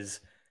 is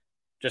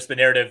just the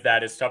narrative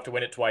that it's tough to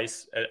win it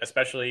twice,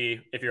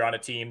 especially if you're on a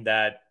team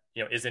that,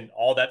 isn't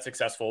all that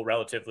successful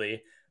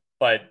relatively.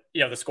 But,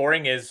 the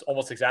scoring is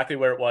almost exactly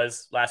where it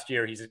was last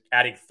year. He's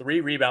adding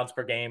 3 rebounds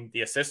per game.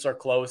 The assists are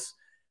close.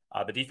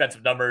 The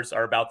defensive numbers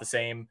are about the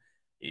same.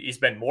 He's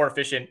been more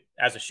efficient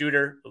as a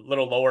shooter, a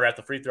little lower at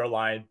the free throw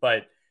line.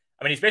 But,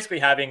 I mean, he's basically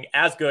having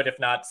as good, if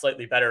not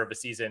slightly better of a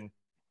season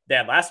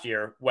than last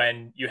year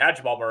when you had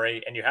Jamal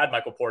Murray and you had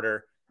Michael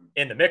Porter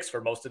in the mix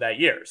for most of that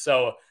year.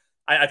 So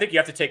I think you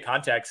have to take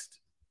context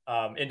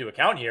into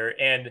account here.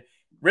 And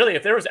really,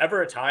 if there was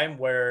ever a time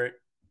where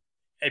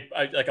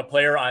a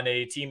player on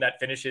a team that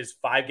finishes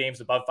 5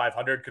 games above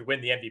 500 could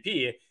win the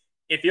MVP,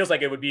 it feels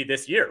like it would be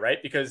this year,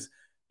 right? Because,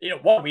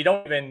 one, we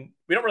don't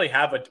really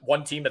have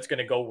one team that's going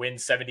to go win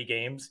 70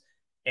 games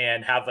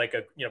and have if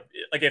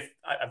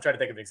I'm trying to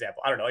think of an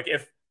example, I don't know, like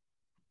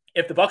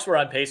if the Bucks were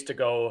on pace to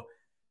go,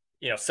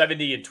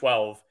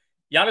 70-12,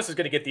 Giannis is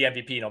going to get the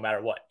MVP no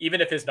matter what,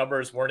 even if his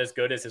numbers weren't as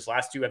good as his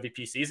last 2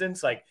 MVP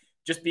seasons. Like,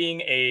 just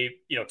being a,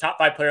 top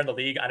 5 player in the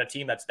league on a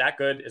team that's that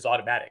good is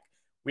automatic.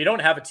 We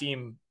don't have a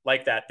team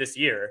like that this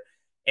year.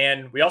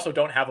 And we also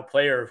don't have a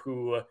player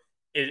who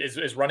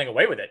is running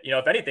away with it.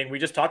 If anything, we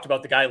just talked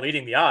about the guy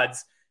leading the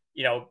odds,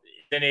 in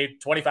a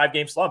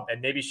 25-game slump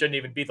and maybe shouldn't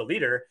even be the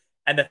leader.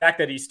 And the fact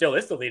that he still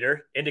is the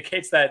leader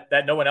indicates that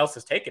no one else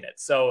has taken it.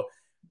 So,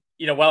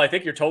 while I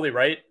think you're totally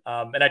right.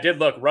 And I did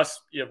look,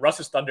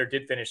 Russ's Thunder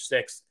did finish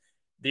 6th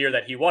the year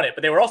that he won it,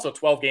 but they were also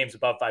 12 games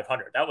above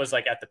 500. That was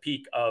like at the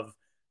peak of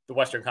the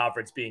Western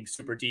Conference being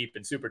super deep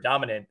and super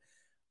dominant.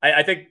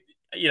 I think,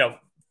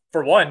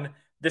 for one,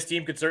 this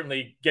team could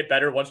certainly get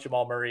better once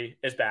Jamal Murray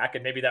is back,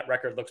 and maybe that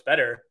record looks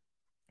better.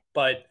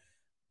 But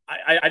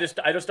I just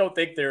don't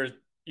think there's,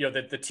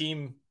 the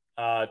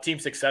team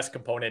success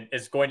component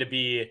is going to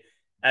be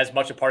as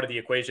much a part of the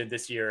equation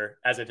this year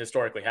as it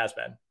historically has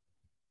been.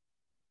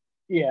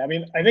 Yeah, I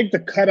mean, I think the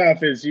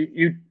cutoff is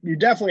you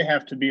definitely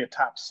have to be a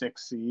top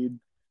 6 seed.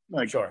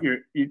 Like, sure.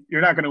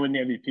 You're not going to win the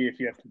MVP if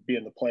you have to be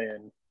in the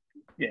play-in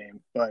game.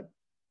 But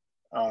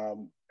I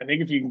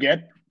think if you can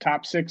get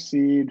top 6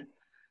 seed,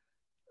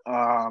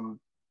 I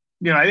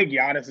think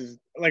Giannis is,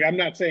 like, I'm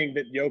not saying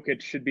that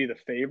Jokic should be the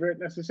favorite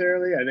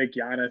necessarily. I think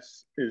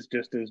Giannis is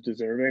just as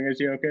deserving as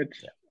Jokic.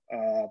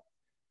 Yeah.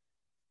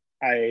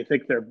 I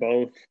think they're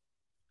both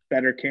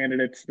better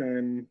candidates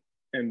than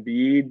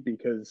Embiid,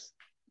 because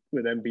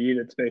with Embiid,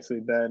 it's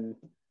basically been,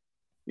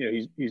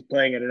 he's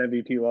playing at an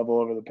MVP level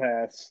over the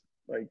past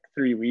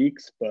 3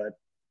 weeks, but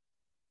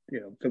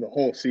for the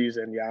whole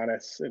season,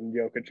 Giannis and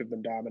Jokic have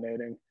been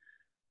dominating.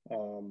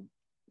 And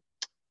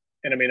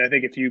I mean, I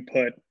think if you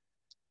put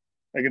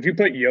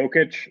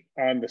Jokic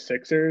on the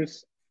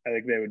Sixers, I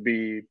think they would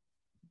be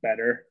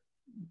better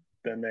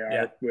than they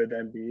are with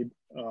Embiid.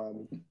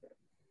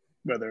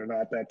 Whether or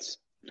not that's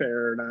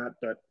fair or not,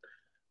 but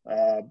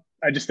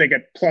I just think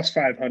at plus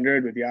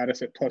 500 with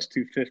Giannis at plus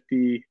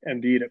 250,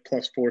 Embiid at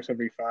plus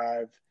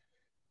 475,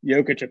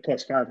 Jokic at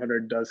plus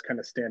 500 does kind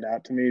of stand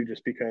out to me,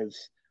 just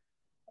because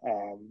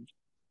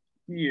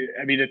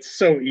it's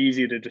so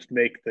easy to just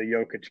make the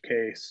Jokic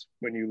case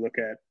when you look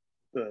at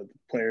the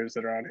players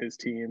that are on his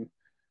team.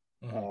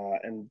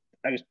 And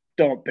I just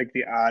don't think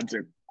the odds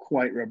are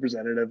quite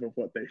representative of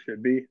what they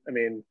should be. I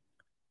mean,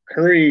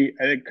 I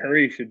think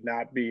Curry should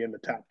not be in the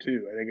top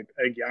 2. I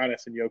think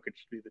Giannis and Jokic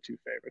should be the 2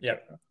 favorites. Yeah.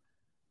 Right now.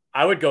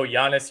 I would go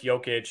Giannis,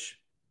 Jokic,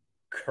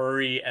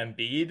 Curry,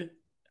 Embiid.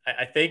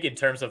 I think in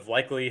terms of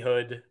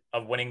likelihood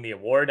of winning the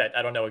award,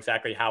 I don't know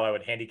exactly how I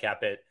would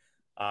handicap it.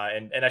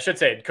 And I should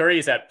say Curry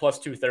is at plus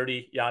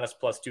 230, Giannis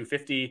plus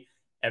 250,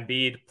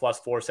 Embiid plus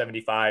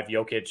 475,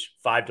 Jokic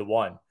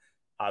 5-1.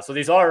 So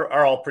these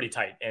are all pretty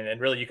tight, and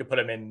really you could put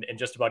them in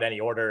just about any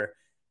order,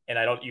 and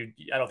I don't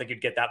think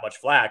you'd get that much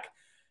flack.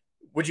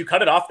 Would you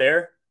cut it off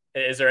there?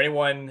 Is there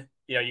anyone,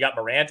 you got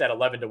Morant at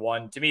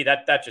 11-1? To me,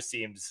 that just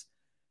seems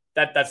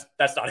that's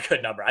not a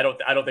good number. I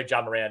don't think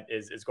John Morant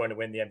is going to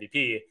win the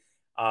MVP.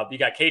 You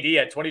got KD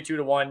at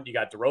 22-1. You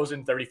got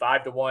DeRozan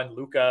 35-1.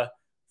 Luka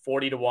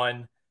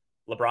 40-1.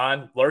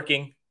 LeBron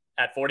lurking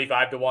at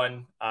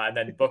 45-1, and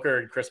then Booker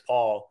and Chris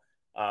Paul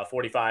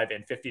 45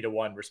 and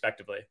 50-1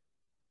 respectively.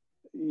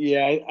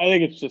 Yeah, I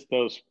think it's just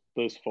those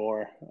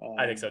 4.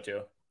 I think so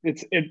too. The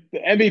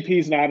MVP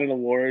is not an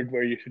award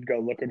where you should go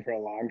looking for a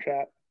long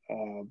shot,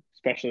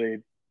 especially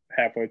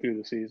halfway through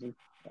the season.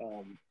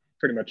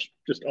 Pretty much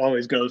just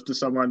always goes to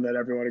someone that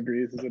everyone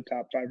agrees is a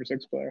top 5 or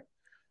 6 player.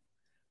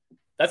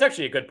 That's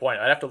actually a good point.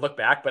 I'd have to look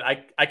back, but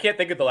I can't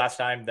think of the last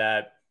time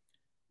that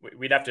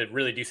we'd have to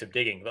really do some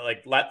digging. But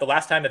like the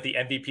last time that the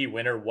MVP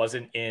winner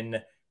wasn't in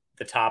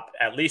the top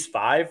at least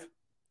 5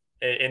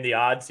 in the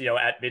odds,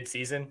 at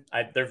midseason,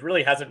 there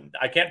really hasn't.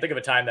 I can't think of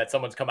a time that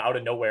someone's come out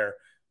of nowhere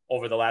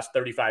over the last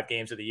 35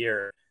 games of the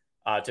year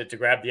to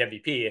grab the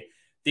MVP.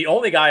 The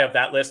only guy of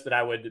that list that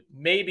I would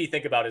maybe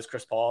think about is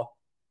Chris Paul.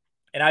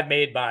 And I've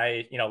made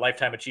my,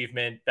 lifetime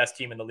achievement, best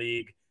team in the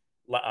league,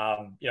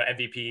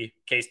 MVP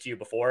case to you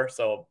before.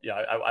 So,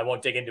 I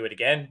won't dig into it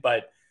again,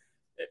 but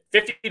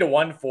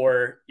 50-1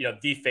 for,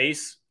 the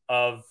face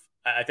of,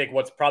 I think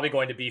what's probably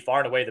going to be far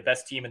and away the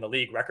best team in the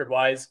league record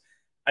wise.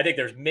 I think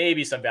there's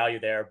maybe some value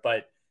there,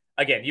 but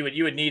again, you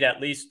would need at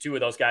least 2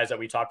 of those guys that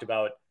we talked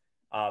about,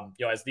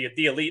 as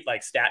the elite,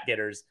 like stat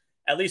getters.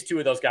 At least 2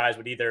 of those guys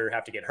would either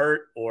have to get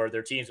hurt or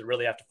their teams would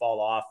really have to fall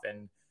off.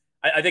 And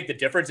I think the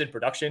difference in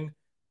production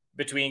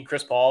between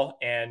Chris Paul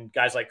and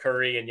guys like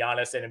Curry and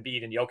Giannis and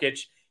Embiid and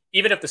Jokic,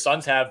 even if the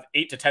Suns have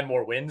 8 to 10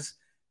 more wins,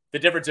 the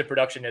difference in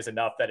production is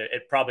enough that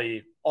it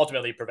probably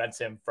ultimately prevents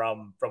him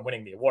from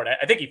winning the award.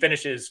 I think he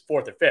finishes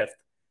 4th or 5th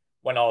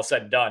when all is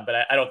said and done, but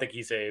I don't think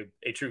he's a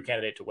true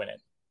candidate to win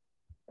it.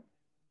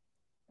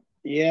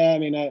 Yeah, I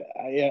mean,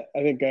 I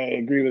think I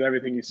agree with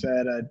everything you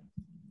said.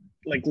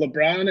 Like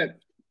LeBron at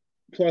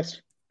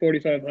plus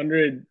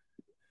 4,500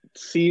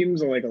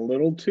 seems like a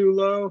little too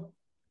low.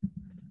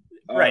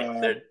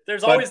 Right.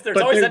 There's always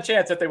that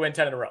chance that they win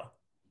 10 in a row.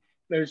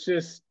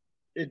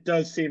 It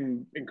does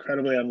seem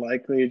incredibly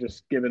unlikely,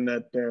 just given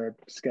that their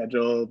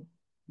schedule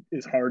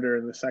is harder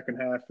in the second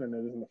half than it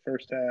is in the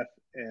first half.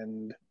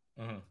 And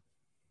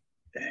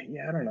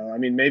yeah, I don't know. I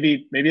mean,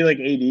 maybe like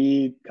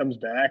AD comes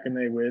back and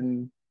they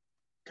win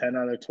 10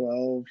 out of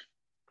 12.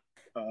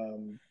 I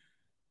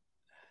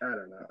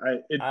don't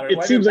know.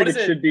 It seems like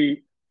it should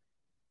be.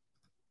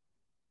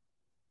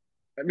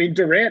 I mean,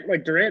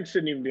 Durant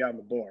shouldn't even be on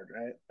the board,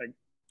 right? Like,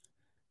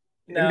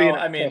 no,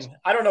 I mean,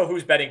 I don't know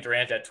who's betting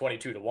Durant at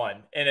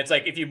 22-1, and it's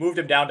like if you moved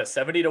him down to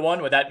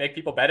 70-1, would that make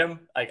people bet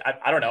him? Like,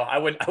 I don't know. I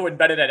wouldn't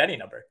bet it at any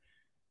number.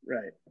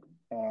 Right.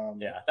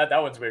 Yeah,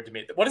 that one's weird to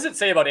me. What does it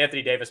say about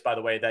Anthony Davis, by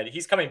the way, that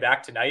he's coming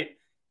back tonight?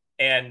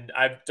 And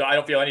I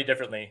don't feel any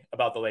differently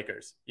about the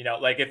Lakers. You know,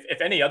 like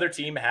if any other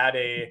team had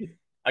a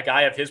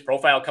guy of his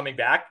profile coming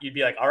back, you'd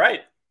be like, all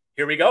right,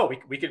 here we go.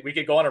 We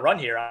could go on a run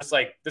here. I was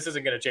like, this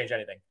isn't going to change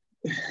anything.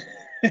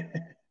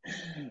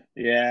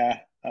 Yeah.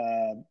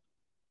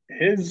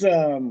 His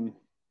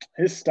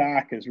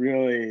stock has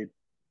really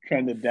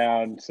trended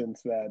down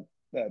since that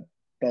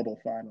bubble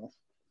finals.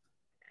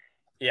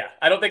 Yeah,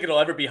 I don't think it'll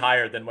ever be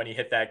higher than when he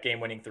hit that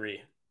game-winning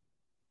three.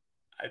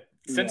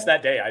 Since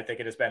that day, I think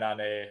it has been on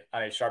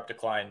a sharp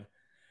decline.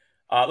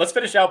 Let's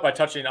finish out by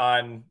touching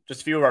on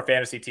just a few of our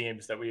fantasy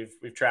teams that we've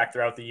tracked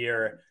throughout the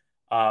year.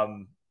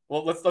 Well,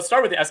 let's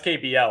start with the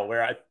SKBL,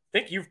 where I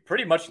think you've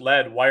pretty much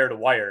led wire to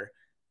wire.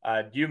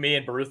 You, me,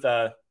 and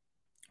Barutha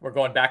were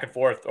going back and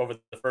forth over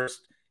the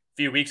first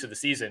few weeks of the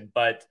season,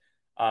 but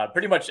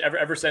pretty much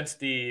ever since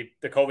the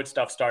COVID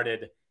stuff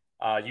started,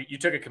 you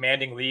took a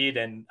commanding lead,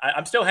 and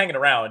I'm still hanging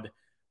around,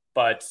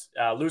 but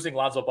losing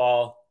Lonzo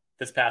Ball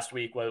this past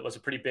week was a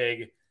pretty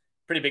big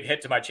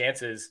hit to my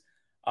chances.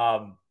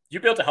 You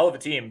built a hell of a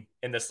team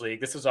in this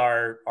league. This is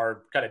our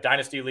kind of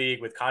dynasty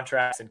league with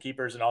contracts and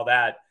keepers and all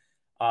that.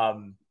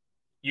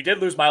 You did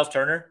lose Miles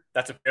Turner.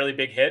 That's a fairly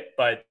big hit,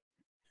 but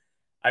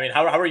I mean,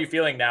 how are you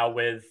feeling now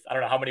with, I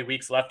don't know how many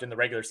weeks left in the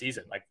regular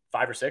season, like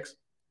 5 or 6?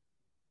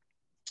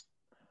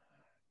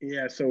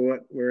 Yeah. So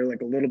we're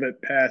like a little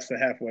bit past the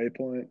halfway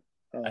point.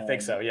 I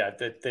think so. Yeah.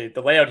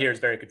 The layout here is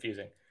very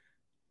confusing.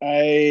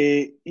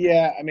 I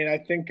mean, I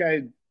think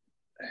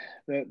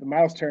the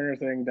Miles Turner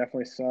thing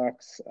definitely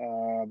sucks.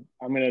 I'm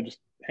going to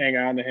just hang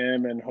on to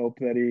him and hope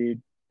that he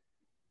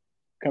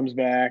comes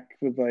back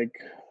with like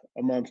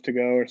a month to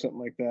go or something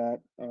like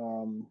that.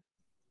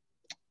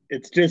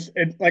 It's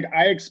like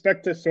I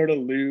expect to sort of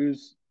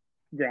lose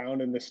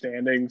ground in the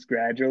standings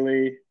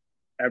gradually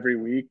every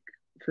week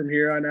from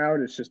here on out.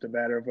 It's just a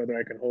matter of whether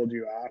I can hold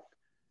you off.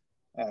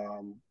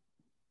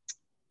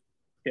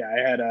 Yeah,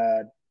 I had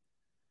a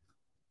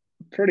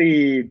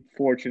pretty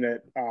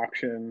fortunate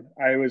auction.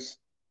 I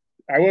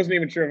wasn't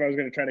even sure if I was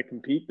going to try to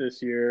compete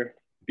this year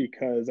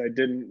because I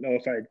didn't know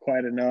if I had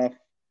quite enough.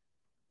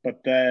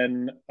 But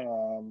then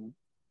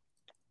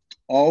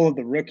all of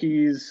the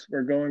rookies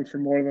were going for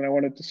more than I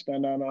wanted to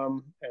spend on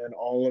them, and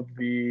all of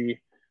the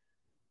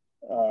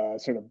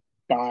sort of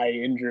buy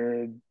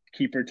injured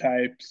keeper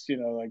types, you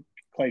know, like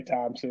Klay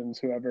Thompson's,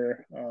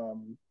 whoever,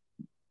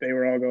 they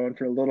were all going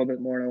for a little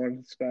bit more than I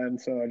wanted to spend.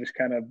 So I just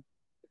kind of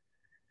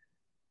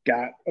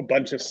got a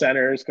bunch of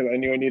centers because I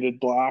knew I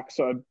needed blocks.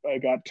 So I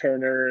got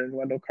Turner and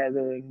Wendell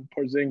Carter and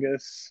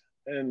Porzingis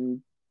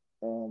and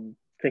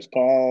Chris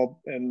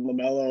Paul and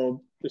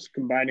LaMelo. Just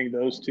combining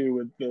those two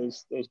with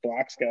those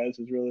blocks guys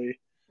has really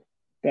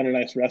been a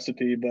nice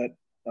recipe. But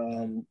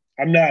I'm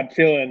not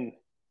feeling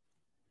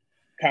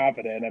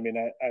confident. I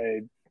mean,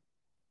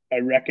 I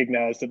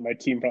recognize that my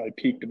team probably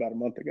peaked about a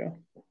month ago.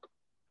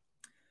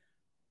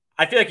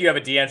 I feel like you have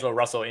a D'Angelo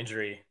Russell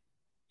injury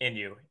in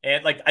you.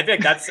 And like, I feel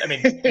like that's, I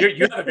mean,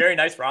 you have a very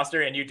nice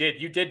roster, and you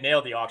did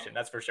nail the auction.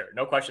 That's for sure.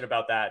 No question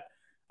about that.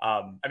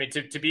 I mean,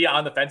 to be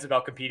on the fence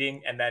about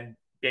competing and then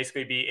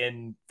basically be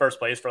in first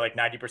place for like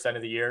 90%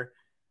 of the year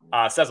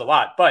says a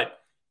lot. But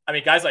I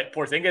mean, guys like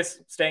Porzingis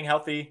staying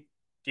healthy,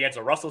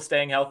 D'Angelo Russell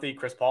staying healthy,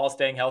 Chris Paul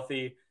staying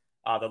healthy,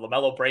 the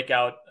LaMelo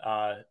breakout.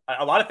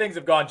 A lot of things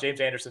have gone James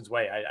Anderson's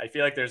way. I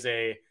feel like there's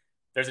a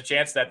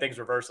chance that things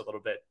reverse a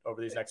little bit over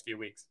these next few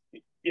weeks.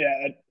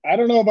 Yeah, I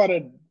don't know about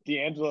a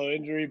D'Angelo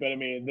injury, but I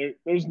mean,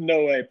 there's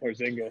no way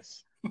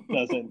Porzingis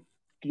doesn't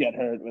get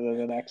hurt within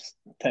the next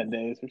 10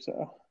 days or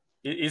so.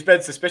 He's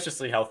been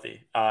suspiciously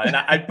healthy. And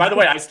I by the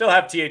way, I still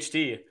have THT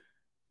in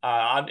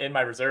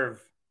my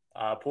reserve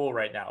pool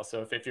right now.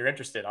 So if you're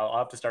interested, I'll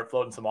have to start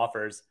floating some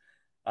offers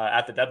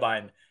at the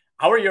deadline.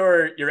 How are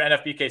your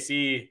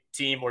NFBKC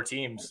team or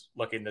teams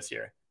looking this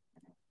year?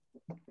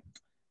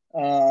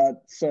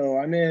 So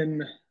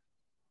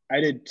I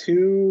did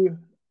 2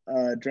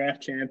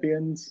 draft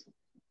champions,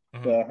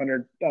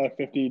 the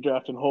 $150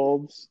 draft and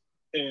holds,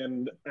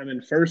 and I'm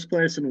in first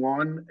place in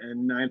one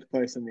and 9th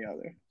place in the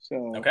other.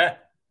 So, okay.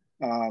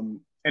 And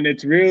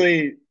it's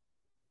really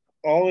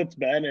all it's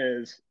been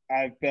is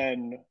I've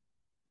been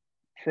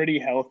pretty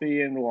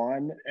healthy in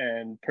one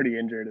and pretty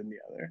injured in the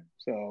other.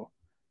 So,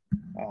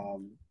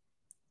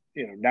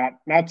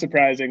 not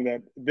surprising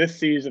that this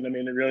season, I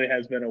mean, it really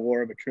has been a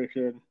war of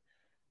attrition.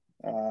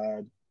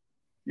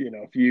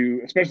 If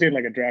you, especially in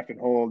like a draft and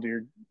hold,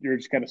 you're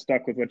just kind of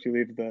stuck with what you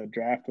leave the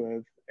draft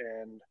with.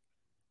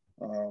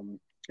 And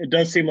it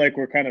does seem like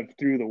we're kind of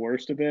through the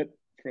worst of it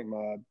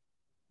from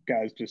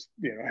guys just,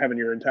 having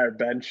your entire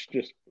bench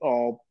just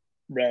all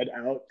red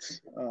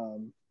outs.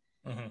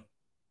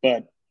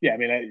 But yeah, I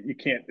mean, you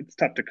can't, it's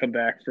tough to come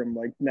back from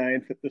like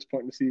 9th at this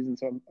point in the season.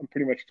 So I'm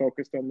pretty much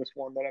focused on this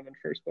one that I'm in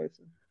first place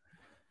in.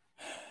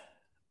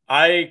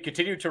 I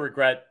continue to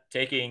regret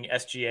taking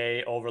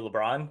SGA over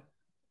LeBron.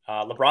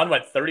 LeBron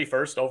went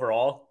 31st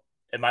overall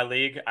in my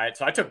league. I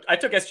took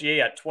SGA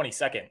at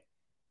 22nd,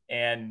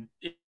 and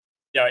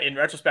in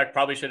retrospect,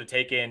 probably should have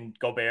taken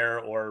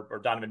Gobert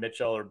or Donovan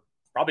Mitchell or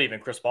probably even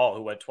Chris Paul,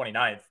 who went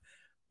 29th.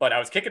 But I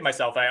was kicking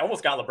myself. I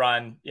almost got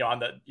LeBron, on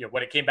the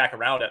when it came back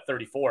around at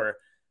 34.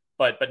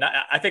 But not,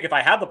 I think if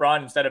I had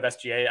LeBron instead of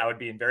SGA, I would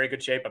be in very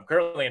good shape. I'm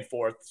currently in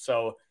 4th,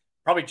 so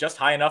probably just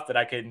high enough that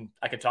I can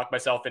talk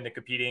myself into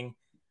competing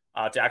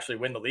to actually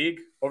win the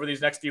league over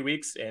these next few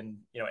weeks. And,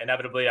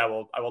 inevitably I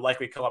will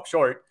likely come up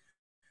short.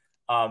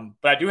 But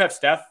I do have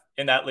Steph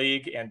in that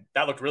league, and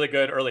that looked really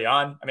good early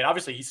on. I mean,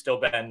 obviously he's still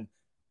been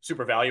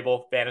super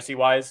valuable fantasy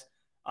wise.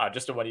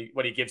 Just to what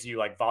he gives you,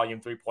 like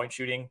volume 3-point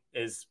shooting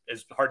is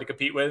hard to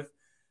compete with.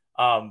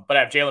 But I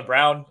have Jaylen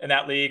Brown in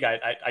that league.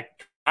 I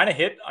kind of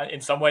hit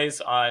in some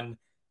ways on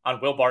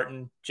Will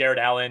Barton, Jared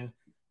Allen.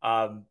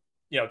 Don't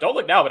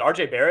look now, but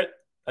RJ Barrett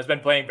has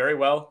been playing very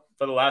well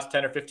for the last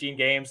 10 or 15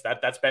 games.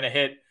 That's been a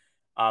hit.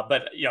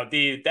 But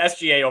the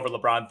SGA over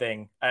LeBron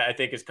thing, I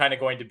think is kind of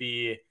going to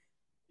be,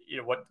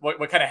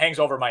 what kind of hangs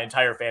over my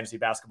entire fantasy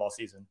basketball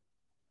season.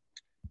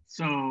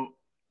 So,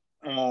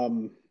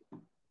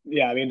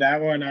 yeah, I mean,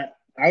 that one,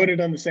 I would have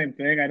done the same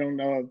thing. I don't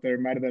know if there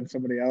might have been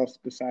somebody else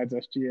besides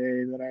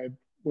SGA that I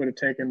would have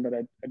taken, but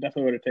I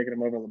definitely would have taken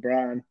him over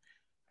LeBron.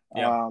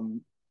 Yeah.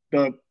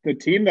 The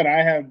team that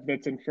I have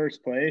that's in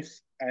first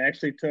place, I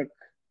actually took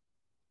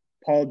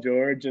Paul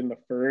George in the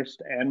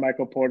 1st and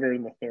Michael Porter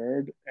in the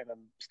 3rd, and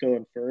I'm still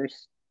in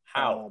 1st.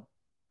 How?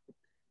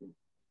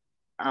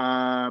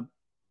 I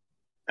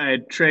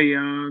had Trae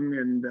Young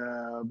and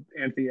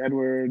Anthony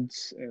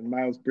Edwards and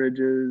Miles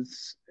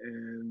Bridges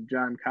and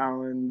John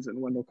Collins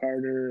and Wendell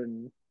Carter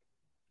and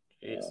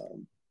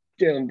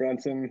Jalen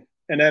Brunson.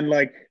 And then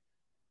like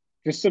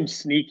just some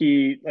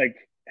sneaky, like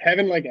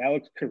having like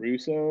Alex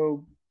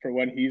Caruso for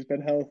when he's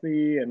been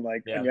healthy and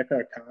like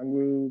Onyeka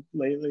Okongwu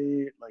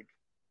lately, like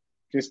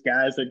just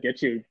guys that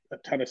get you a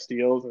ton of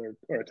steals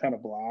or a ton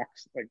of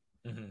blocks. Like,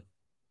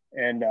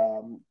 And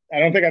I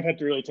don't think I've had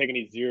to really take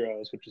any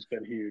zeros, which has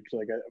been huge.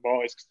 Like I've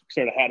always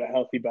sort of had a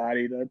healthy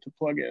body to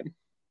plug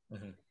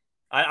in.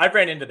 I've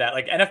ran into that.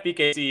 Like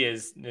NFBKC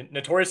is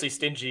notoriously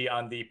stingy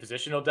on the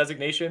positional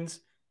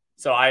designations.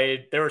 So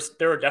there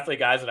were definitely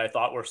guys that I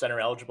thought were center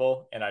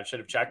eligible and I should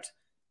have checked.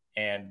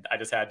 And I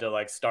just had to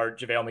like start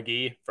JaVale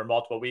McGee for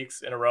multiple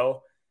weeks in a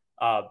row.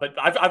 But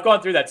I've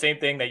gone through that same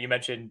thing that you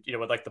mentioned,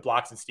 with like the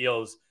blocks and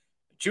steals.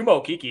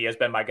 Chuma Okeke has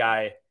been my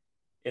guy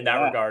in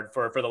that regard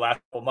for the last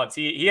couple months.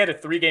 He had a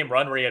 3-game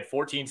run where he had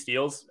 14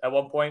 steals at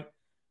one point.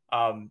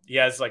 He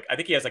has I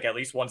think he has at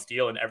least one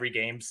steal in every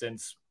game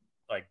since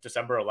like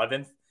December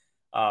 11th.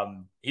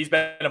 He's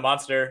been a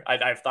monster. I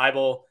have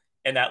Thibault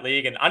in that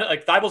league, and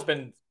Thibault's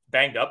been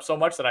banged up so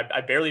much that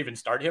I barely even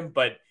start him,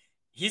 but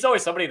he's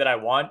always somebody that I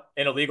want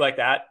in a league like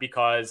that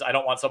because I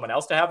don't want someone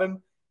else to have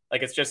him.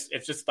 Like it's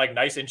just like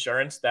nice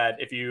insurance that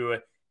if you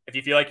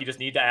feel like you just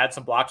need to add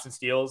some blocks and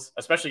steals,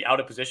 especially out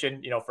of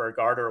position, for a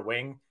guard or a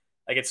wing,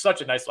 like it's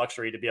such a nice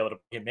luxury to be able to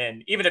put him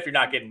in, even if you're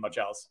not getting much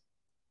else.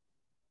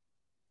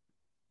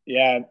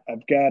 Yeah,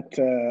 I've got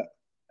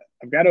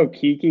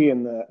Okeke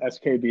in the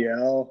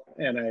SKBL,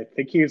 and I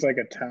think he's like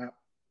a top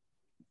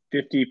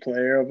 50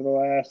 player over the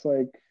last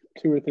like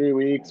 2 or 3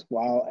 weeks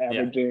while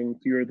averaging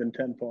fewer than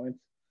 10 points.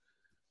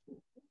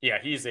 Yeah,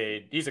 he's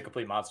a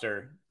complete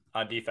monster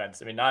on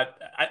defense. I mean, I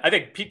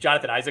think peak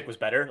Jonathan Isaac was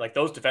better. Like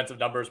those defensive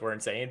numbers were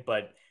insane,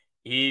 but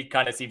he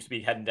kind of seems to be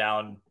heading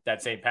down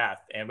that same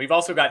path. And we've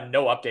also gotten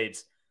no updates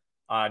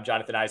on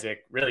Jonathan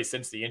Isaac really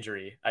since the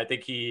injury. I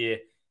think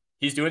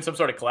he's doing some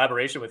sort of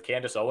collaboration with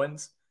Candace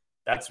Owens.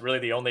 That's really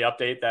the only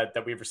update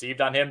that we've received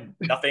on him.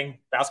 Nothing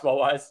basketball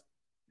wise.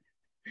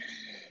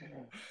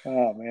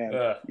 Oh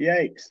man.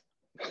 Yikes.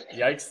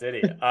 Yikes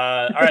city.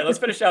 All right, let's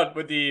finish out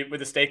with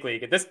the stake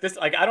league. This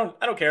like I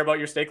don't care about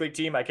your stake league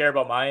team. I care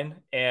about mine,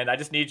 and I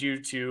just need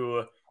you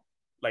to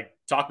like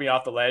talk me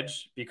off the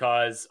ledge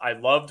because I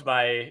loved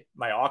my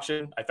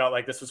auction. I felt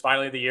like this was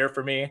finally the year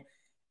for me,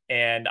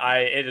 and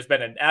it has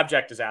been an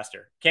abject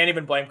disaster. Can't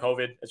even blame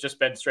COVID. It's just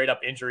been straight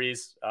up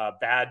injuries,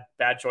 bad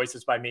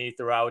choices by me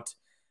throughout.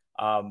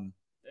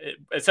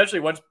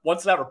 Essentially,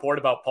 once that report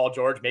about Paul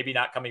George maybe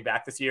not coming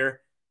back this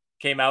year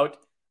came out,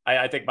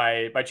 I think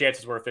my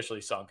chances were officially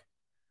sunk.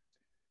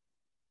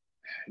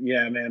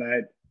 Yeah,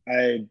 man,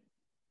 I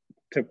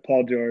took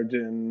Paul George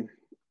in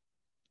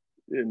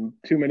in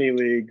too many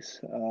leagues.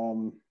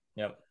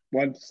 Yep.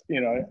 Once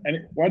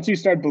you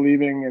start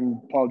believing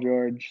in Paul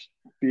George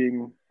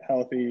being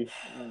healthy,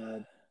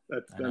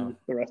 then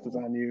the rest is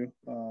on you.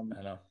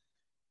 I know.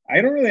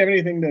 I don't really have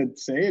anything to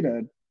say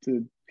to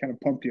kind of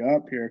pump you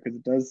up here, because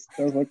it does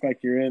look like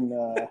you're in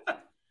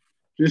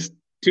just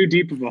too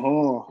deep of a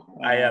hole.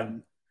 I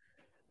am.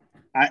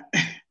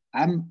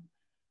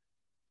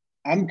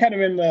 I'm kind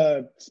of in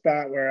the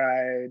spot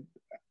where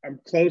I'm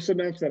close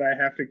enough that I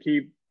have to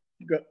keep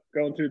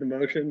going through the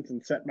motions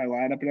and set my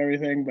lineup and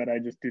everything, but I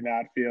just do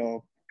not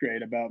feel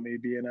great about me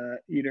being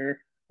a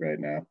eater right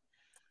now.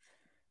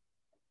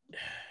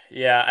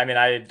 Yeah, I mean,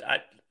 I'm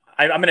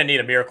going to need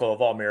a miracle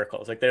of all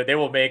miracles. Like they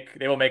will make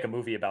a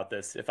movie about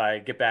this if I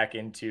get back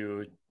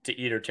into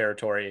eater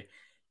territory.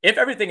 If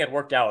everything had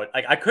worked out,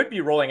 like I could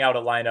be rolling out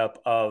a lineup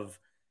of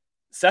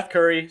Seth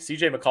Curry,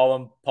 CJ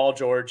McCollum, Paul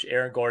George,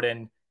 Aaron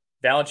Gordon,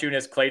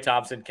 Valanciunas, Klay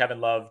Thompson,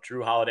 Kevin Love,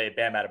 Drew Holiday,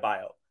 Bam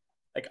Adebayo.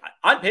 Like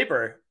on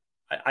paper,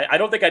 I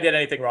don't think I did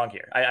anything wrong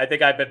here. I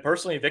think I've been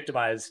personally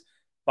victimized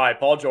by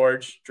Paul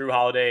George, Drew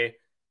Holiday,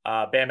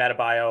 Bam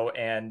Adebayo,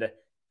 and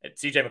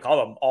CJ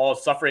McCollum, all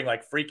suffering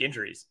like freak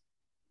injuries.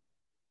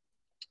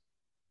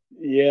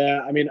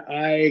 Yeah, I mean,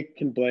 I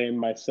can blame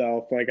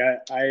myself. Like I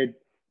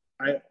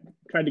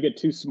tried to get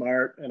too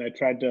smart, and I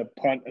tried to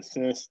punt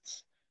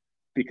assists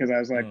because I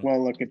was like,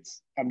 well, look,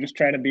 I'm just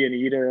trying to be an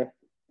eater.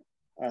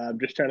 I'm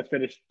just trying to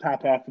finish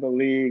top half of the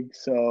league.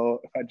 So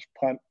if I just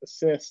punt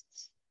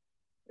assists,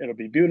 it'll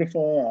be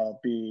beautiful. I'll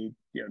be,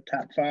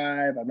 top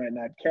 5. I might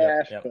not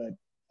cash, but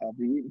I'll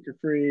be eating for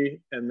free.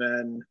 And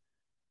then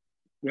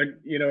when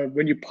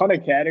you punt a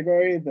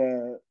category,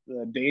 the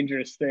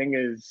dangerous thing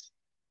is,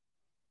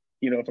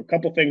 if a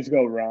couple things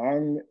go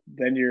wrong,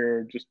 then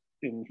you're just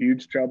in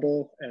huge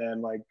trouble.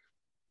 And like,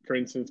 for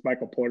instance,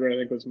 Michael Porter, I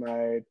think, was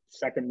my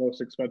second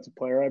most expensive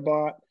player I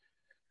bought.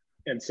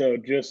 And so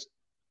just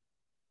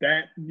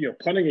that,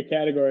 punting a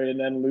category and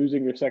then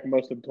losing your second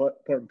most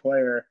important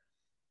player,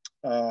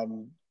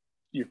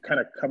 you're kind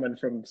of coming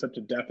from such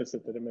a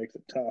deficit that it makes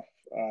it tough.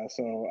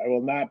 So I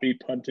will not be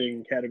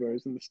punting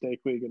categories in the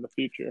Stake League in the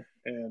future,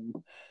 and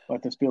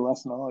let this be a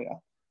lesson to all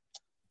y'all.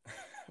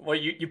 Well,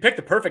 you picked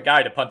the perfect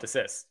guy to punt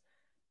assists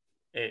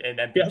in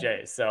MPJ,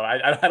 yeah. So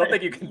I don't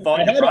think you can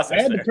fault the process.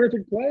 I had the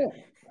perfect plan.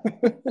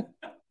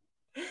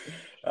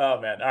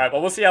 Oh man! All right,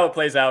 well, we'll see how it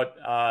plays out.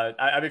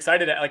 I'm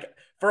excited. Like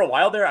for a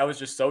while there, I was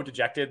just so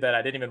dejected that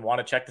I didn't even want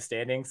to check the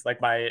standings.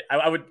 Like I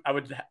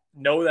would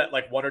know that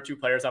like 1 or 2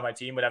 players on my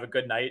team would have a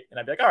good night, and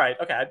I'd be like, all right,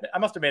 okay, I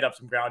must have made up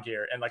some ground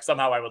here, and like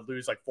somehow I would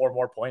lose like 4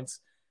 more points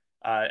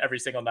every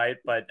single night.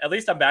 But at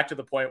least I'm back to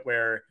the point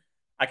where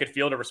I could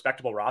field a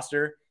respectable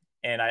roster,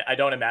 and I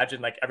don't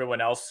imagine like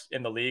everyone else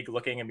in the league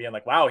looking and being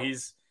like, wow,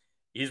 he's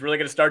really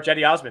going to start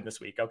Cedi Osman this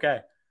week.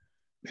 Okay.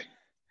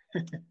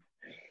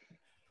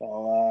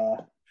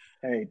 Well,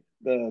 hey,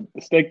 the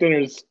steak dinner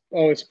is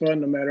always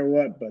fun no matter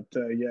what, but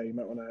yeah, you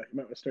might want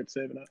to start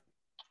saving up.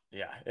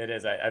 Yeah, it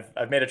is.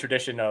 I've made a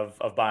tradition of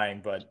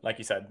buying, but like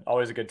you said,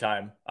 always a good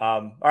time.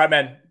 All right,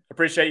 man.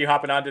 Appreciate you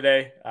hopping on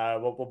today.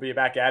 We'll be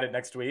back at it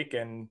next week,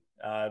 and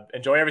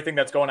enjoy everything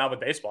that's going on with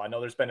baseball. I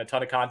know there's been a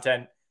ton of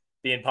content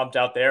being pumped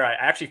out there. I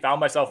actually found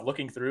myself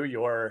looking through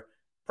your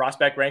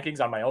prospect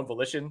rankings on my own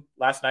volition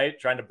last night,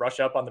 trying to brush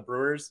up on the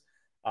Brewers.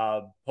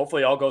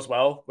 Hopefully all goes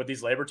well with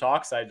these labor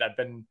talks. I've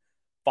been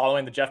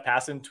following the Jeff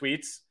Passan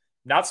tweets,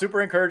 not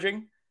super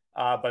encouraging,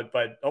 but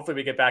hopefully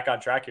we get back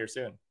on track here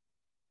soon.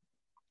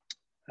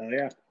 Oh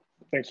yeah.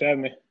 Thanks for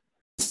having me.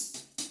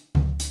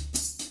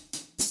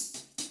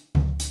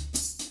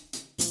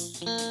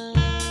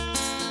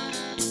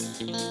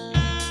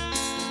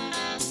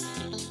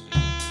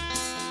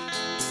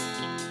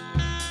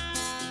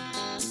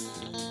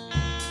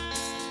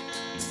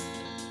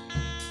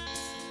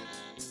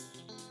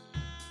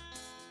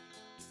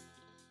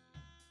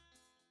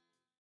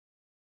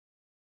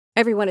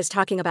 Everyone is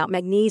talking about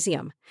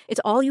magnesium.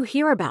 It's all you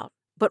hear about.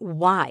 But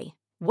why?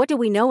 What do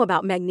we know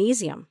about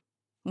magnesium?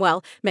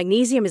 Well,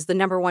 magnesium is the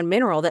 #1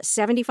 mineral that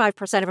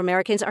 75% of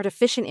Americans are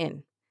deficient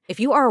in. If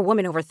you are a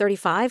woman over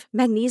 35,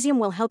 magnesium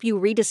will help you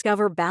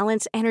rediscover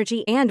balance,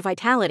 energy, and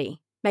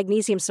vitality.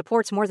 Magnesium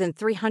supports more than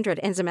 300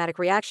 enzymatic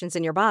reactions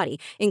in your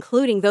body,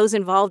 including those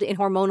involved in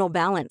hormonal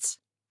balance.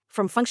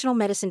 From functional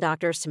medicine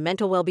doctors to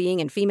mental well-being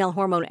and female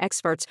hormone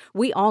experts,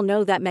 we all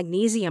know that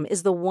magnesium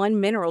is the one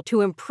mineral to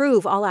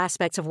improve all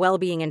aspects of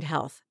well-being and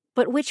health.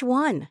 But which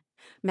one?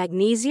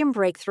 Magnesium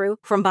Breakthrough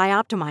from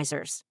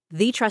Bioptimizers,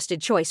 the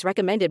trusted choice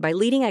recommended by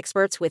leading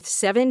experts with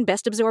 7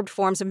 best-absorbed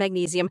forms of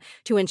magnesium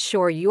to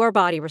ensure your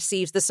body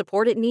receives the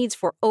support it needs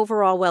for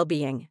overall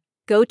well-being.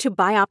 Go to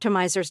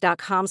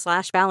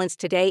bioptimizers.com/balance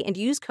today and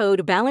use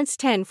code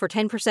BALANCE10 for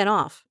 10%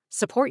 off.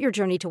 Support your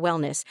journey to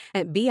wellness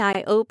at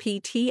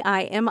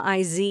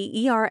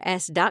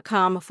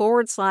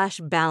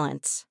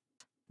bioptimizers.com/balance.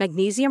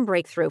 Magnesium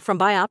Breakthrough from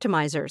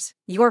Bioptimizers,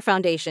 your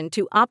foundation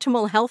to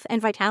optimal health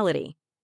and vitality.